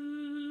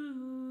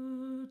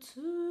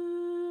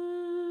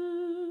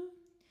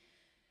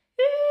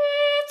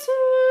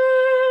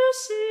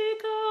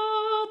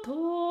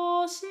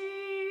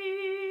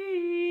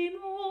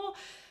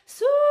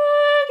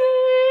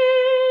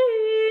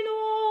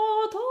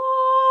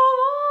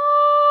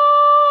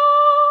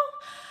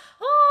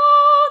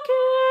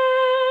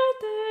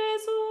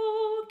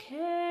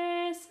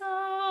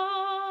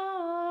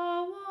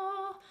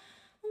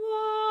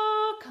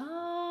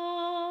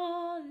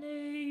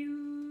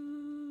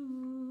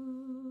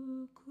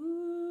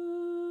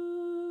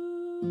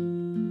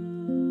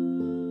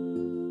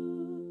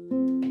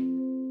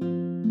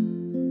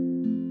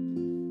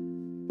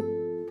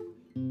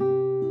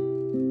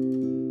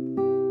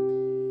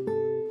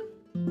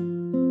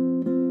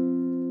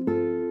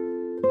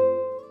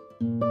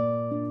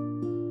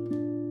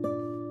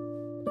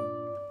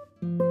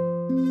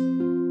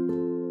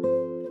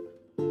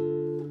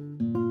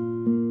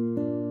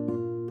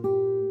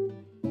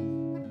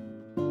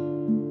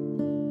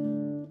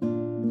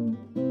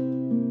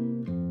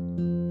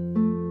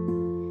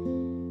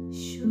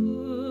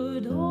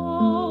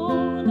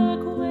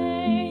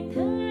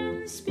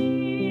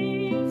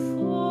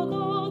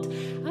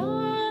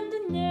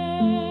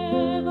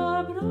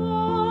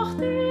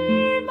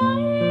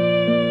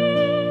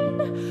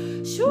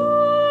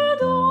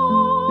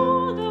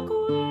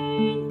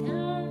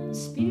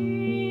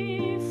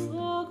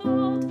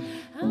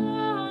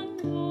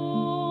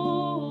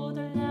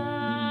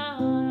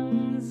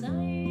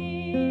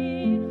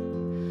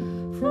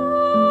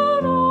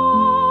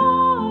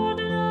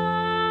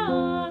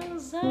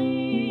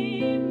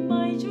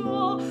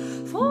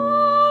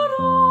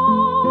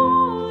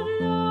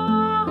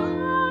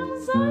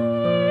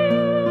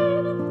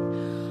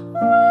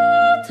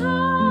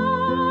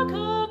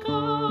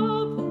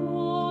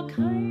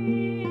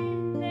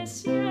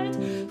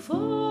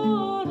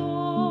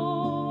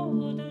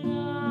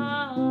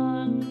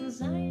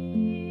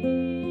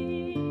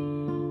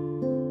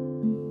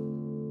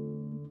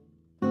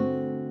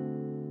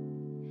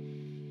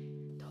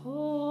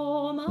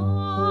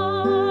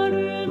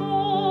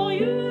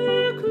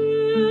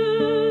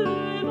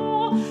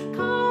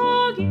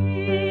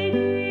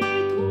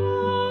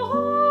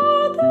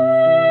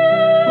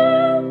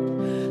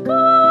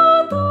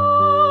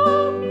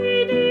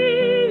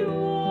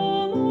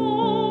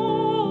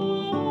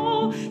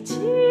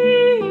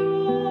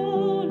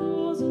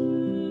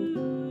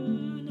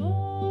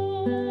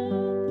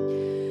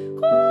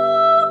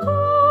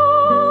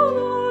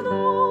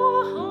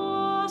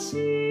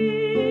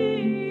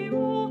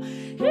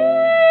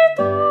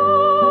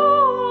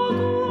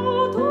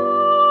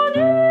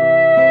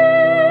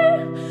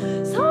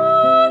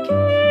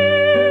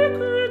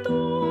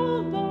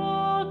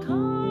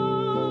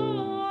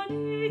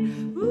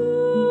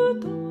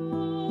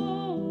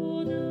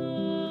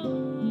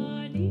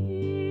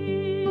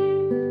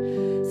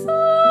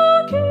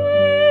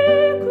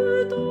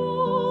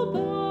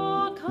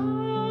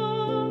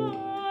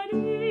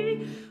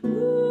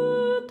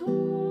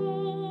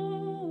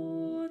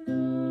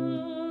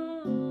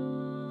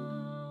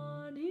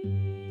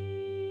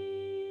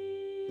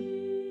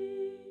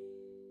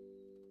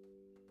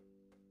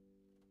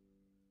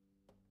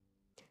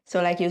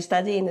So like you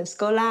study in the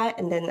Scola,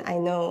 and then I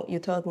know you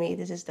told me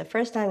this is the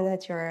first time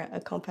that you're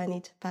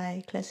accompanied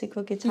by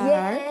classical guitar.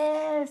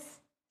 Yes.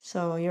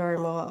 So you're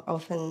more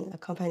often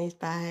accompanied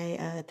by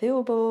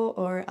theobo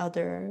or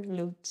other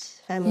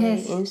lute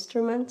family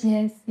instruments.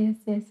 Yes.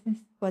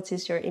 What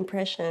is your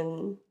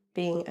impression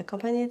being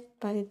accompanied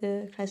by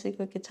the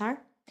classical guitar?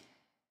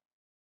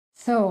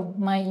 So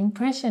my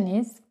impression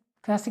is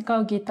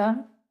classical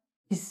guitar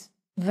is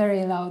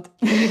very loud.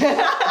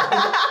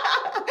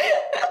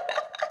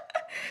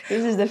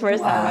 This is the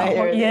first time I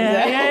heard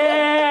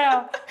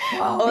Yeah.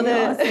 Wow,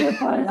 you're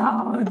super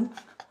loud.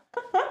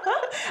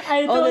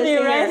 I told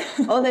you, right?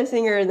 All the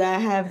singers that I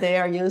have, they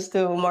are used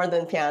to more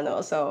than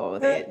piano. So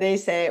they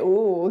say,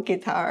 ooh,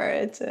 guitar,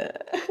 it's a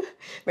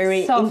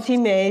very Soft.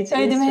 intimate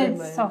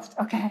instrument. Soft,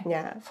 okay.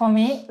 Yeah. For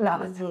me,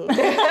 loud.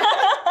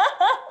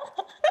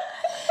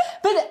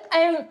 But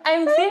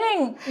I'm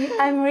feeling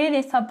I'm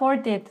really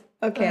supported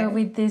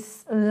with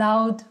this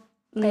loud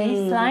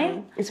bass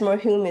line. It's more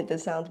humid, the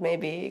sound,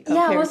 maybe,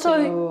 compared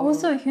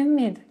also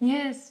humid.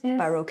 Yes.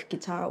 Baroque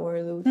guitar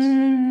or lute.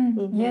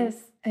 Yes,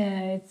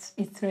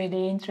 it's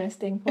really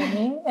interesting for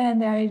me,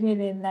 and I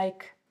really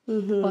like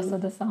also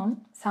the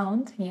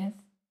sound. Yes.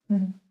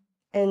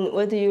 And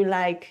what do you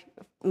like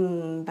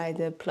by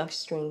the pluck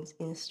strings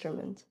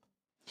instrument?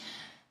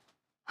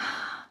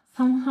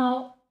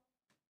 Somehow,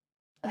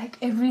 like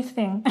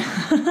everything.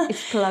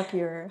 It's pluck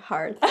your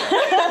heart.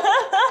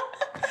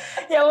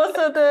 Yeah,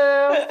 also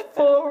the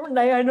form,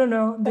 like I don't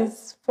know,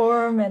 this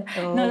form and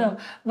no,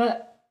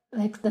 but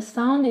like the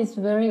sound is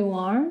very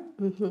warm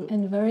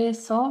and very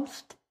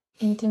soft,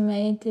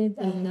 intimated,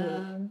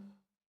 and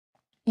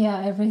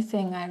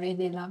everything. I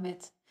really love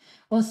it.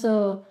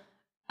 Also,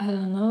 I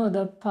don't know,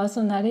 the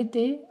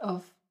personality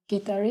of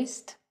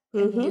guitarist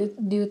and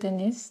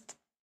lutenist.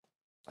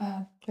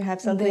 We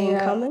have something in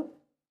common.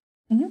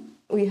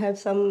 We have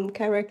some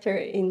character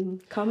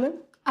in common.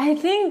 I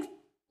think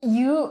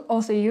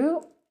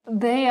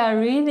they are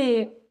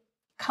really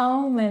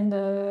calm and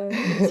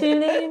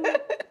chilling,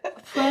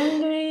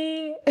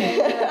 friendly.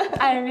 And,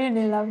 I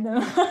really love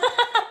them.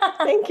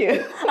 Thank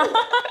you.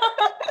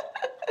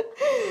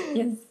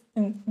 Yes.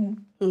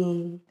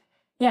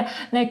 Yeah,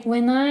 like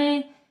when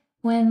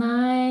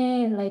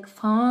I like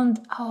found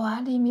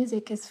Ali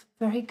music is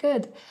very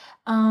good,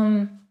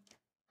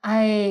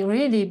 I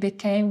really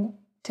became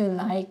to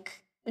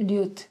like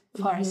lute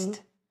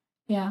first.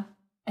 Yeah,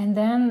 and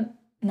then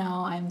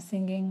now I'm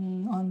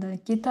singing on the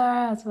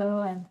guitar as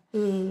well, and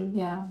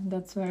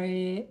that's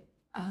very.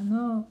 I don't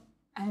know.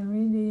 I'm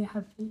really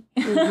happy.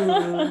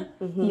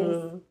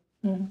 Yes.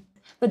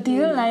 But do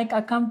you like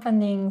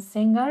accompanying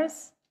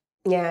singers?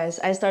 Yes,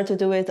 I started to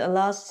do it a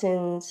lot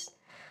since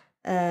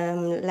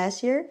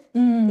last year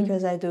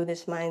because I do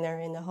this minor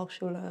in the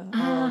Hochschule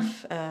of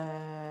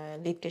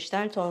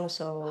Liedgestaltung,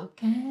 so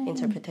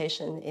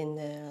interpretation in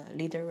the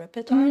leader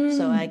repertoire.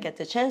 So I get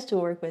the chance to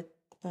work with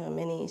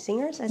many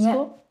singers at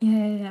school.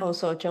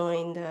 Also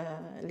join the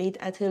lead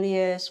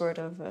atelier, sort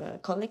of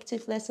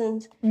collective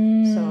lessons.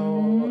 So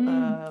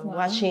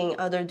watching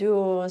other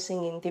duos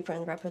singing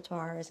different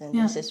repertoires, and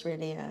this is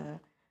really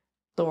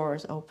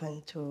doors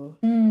open to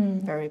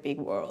very big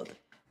world.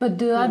 But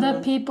do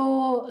other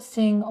people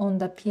sing on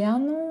the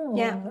piano? Or?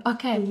 Yeah.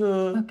 Okay.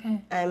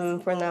 Okay. I'm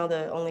for now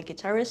the only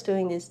guitarist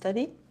doing this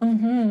study.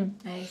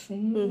 I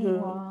see.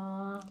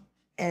 Wow.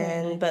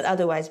 And but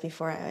otherwise,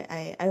 before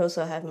I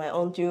also have my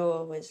own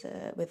duo with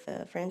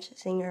a French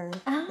singer.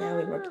 Yeah,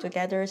 we work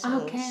together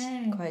since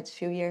quite a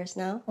few years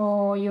now.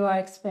 Oh, you are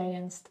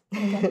experienced.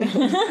 Okay.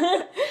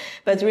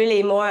 But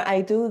really, more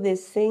I do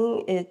this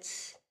thing.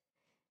 It's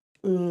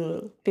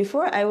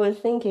before I was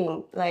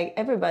thinking like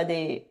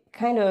everybody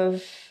kind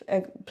of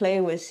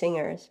play with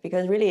singers,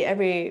 because really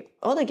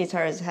all the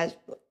guitarists has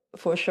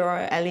for sure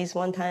at least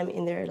one time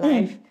in their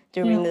life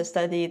during the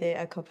study they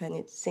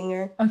accompanied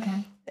singer.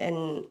 Okay.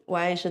 And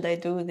why should I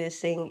do this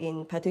thing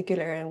in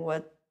particular, and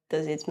what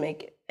does it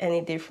make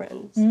any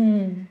difference?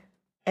 And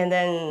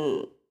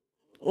then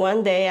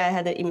one day I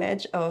had an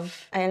image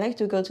of I like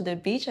to go to the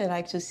beach, I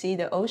like to see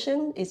the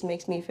ocean, it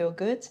makes me feel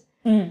good.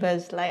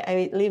 But like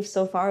I live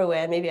so far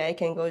away, maybe I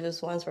can go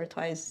just once or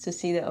twice to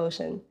see the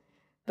ocean.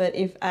 But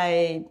if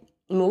I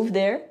move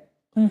there,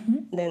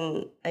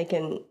 then I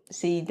can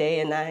see day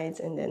and night,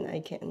 and then I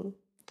can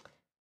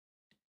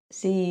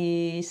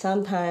see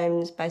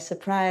sometimes by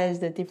surprise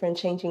the different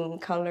changing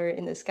color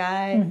in the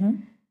sky,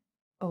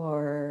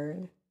 or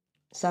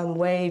some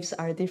waves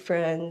are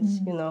different,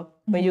 you know.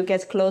 When you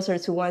get closer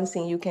to one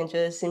thing, you can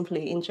just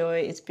simply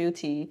enjoy its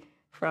beauty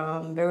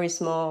from very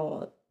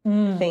small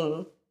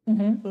thing.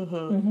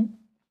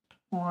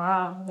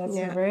 Wow, that's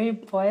a very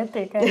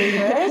poetic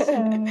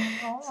expression.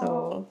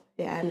 So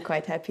yeah, I'm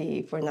quite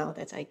happy for now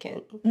that I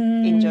can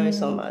enjoy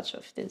so much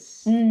of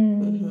this.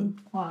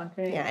 Wow,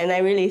 great. Yeah, and I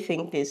really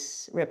think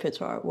this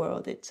repertoire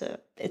world, it's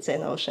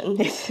an ocean.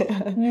 You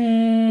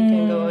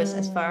can go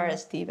as far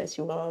as deep as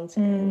you want.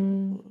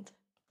 And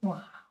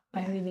wow,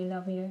 I really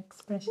love your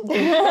expression.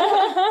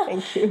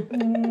 thank you.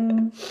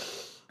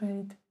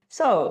 Great.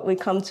 So we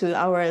come to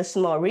our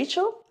small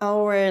ritual.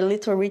 Our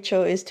little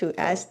ritual is to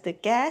ask the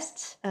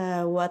guests,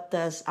 what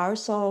does our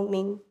song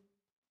mean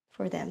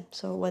for them?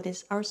 So what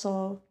is our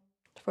song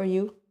for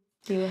you?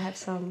 Do you have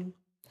some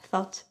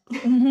thought?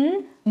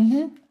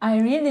 I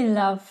really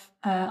love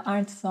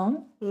art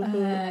song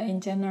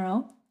in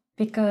general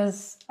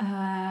because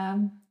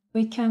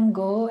we can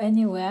go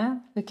anywhere,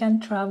 we can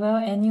travel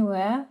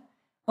anywhere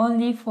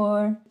only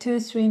for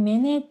 2-3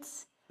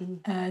 minutes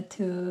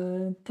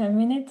to 10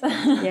 minutes.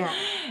 Yeah.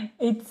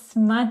 It's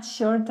much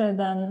shorter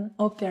than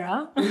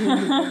opera.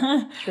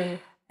 True.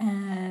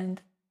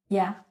 And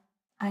yeah,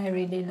 I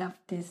really love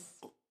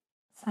this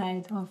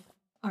side of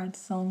art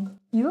song.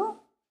 You?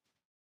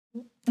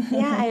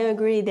 Yeah, I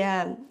agree.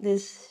 Yeah,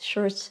 this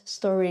short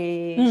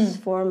stories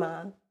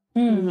format.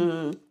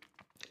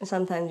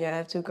 Sometimes you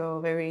have to go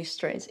very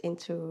straight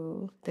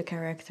into the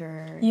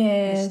character,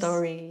 the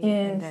story,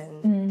 and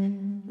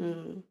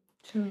then.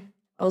 True.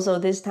 Also,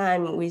 this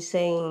time we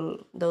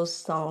sing those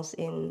songs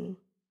in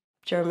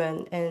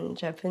German and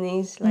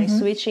Japanese, like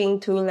switching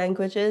two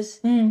languages.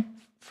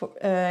 For,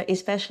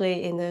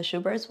 especially in the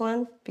Schubert's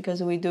one,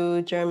 because we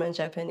do German,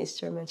 Japanese,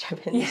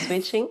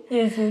 switching.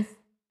 Yes.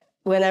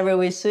 Whenever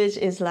we switch,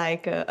 it's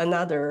like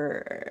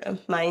another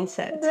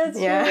mindset. That's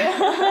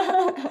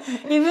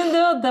true. Even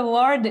though the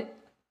word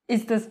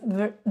is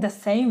the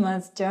same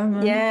as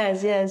German.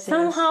 Yes.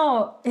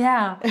 Somehow,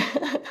 yeah,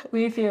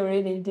 we feel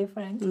really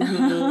different.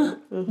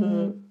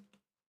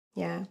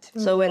 Yeah.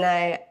 True. So when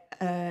I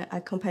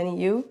accompany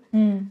you,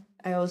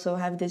 I also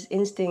have this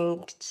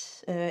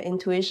instinct,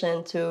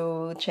 intuition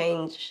to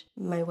change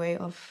my way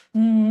of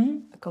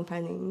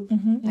accompanying,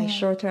 like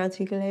shorter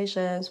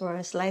articulations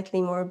or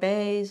slightly more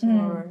bass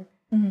or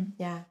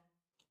yeah.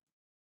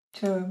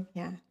 True.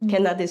 Yeah.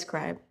 Cannot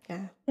describe.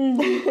 Yeah.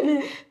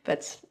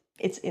 But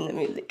it's in the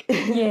music.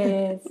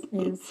 Yes.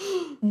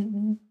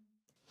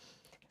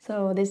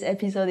 So this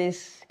episode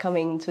is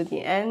coming to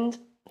the end.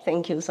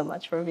 Thank you so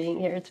much for being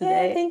here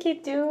today. Yeah, thank you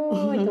too.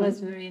 It was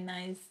very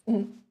nice.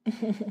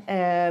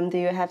 Do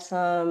you have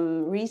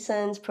some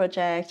recent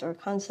projects or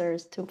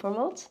concerts to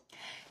promote?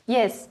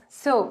 Yes.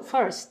 So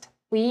first,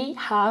 we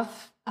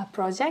have a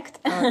project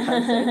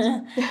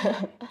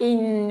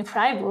in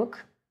Freiburg,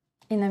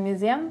 in a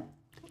museum.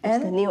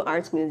 It's the new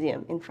art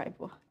museum in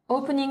Freiburg.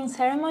 Opening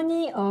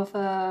ceremony of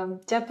a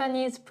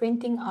Japanese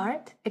printing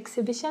art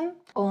exhibition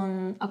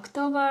on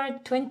October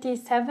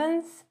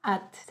 27th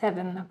at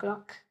 7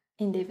 o'clock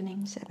in the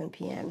evening. 7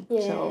 p.m.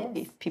 Yes. So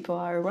if people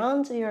are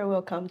around, you're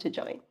welcome to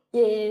join.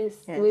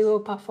 Yes. We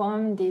will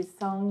perform these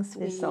songs.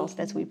 Songs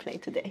that we play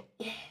today.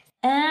 Yes.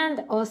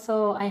 And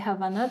also I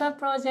have another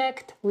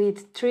project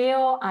with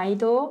Trio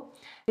Idol.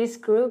 This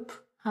group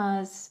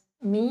has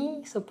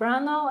me,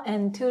 soprano,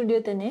 and 2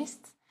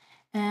 lieutenants.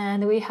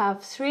 And we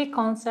have 3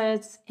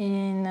 concerts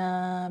in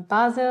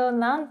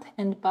Basel-Land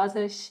and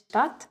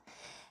Basel-Stadt.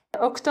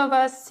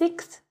 October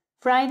 6th,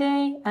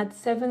 Friday at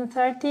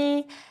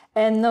 7:30,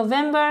 and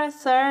November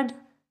 3rd,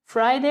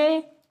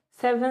 Friday,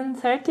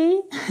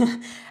 7:30,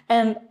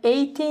 and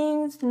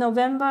 18th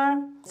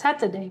November,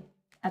 Saturday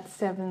at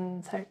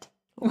 7:30.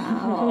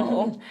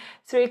 Wow.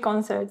 3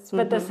 concerts,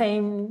 but the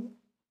same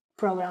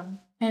program.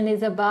 And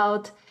it's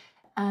about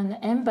an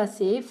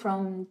embassy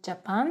from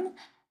Japan.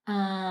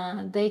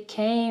 They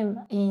came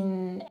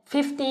in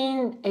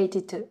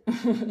 1582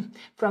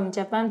 from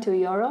Japan to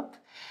Europe,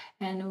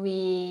 and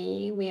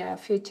we are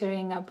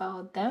featuring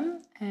about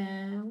them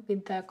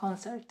with the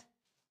concert.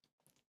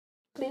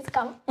 Please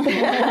come.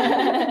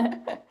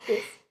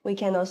 Yes. We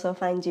can also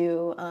find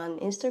you on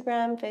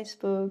Instagram,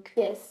 Facebook.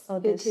 Yes.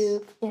 All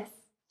YouTube. Yes.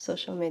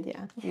 Social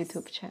media,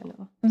 YouTube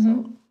channel. Yes.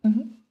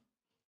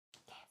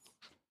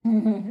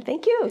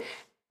 Thank you.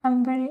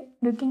 I'm very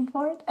looking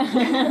forward.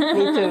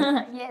 Me too.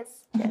 Yes.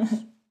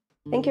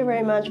 Thank you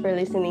very much for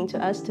listening to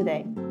us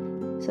today.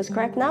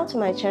 Subscribe now to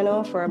my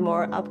channel for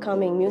more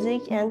upcoming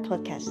music and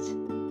podcasts.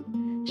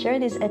 Share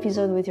this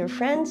episode with your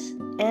friends,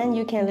 and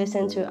you can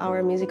listen to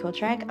our musical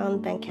track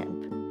on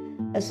Bandcamp.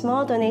 A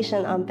small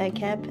donation on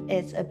Bandcamp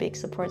is a big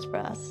support for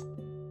us.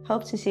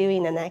 Hope to see you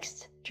in the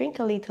next Drink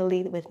a Little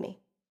Lead with me.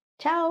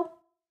 Ciao!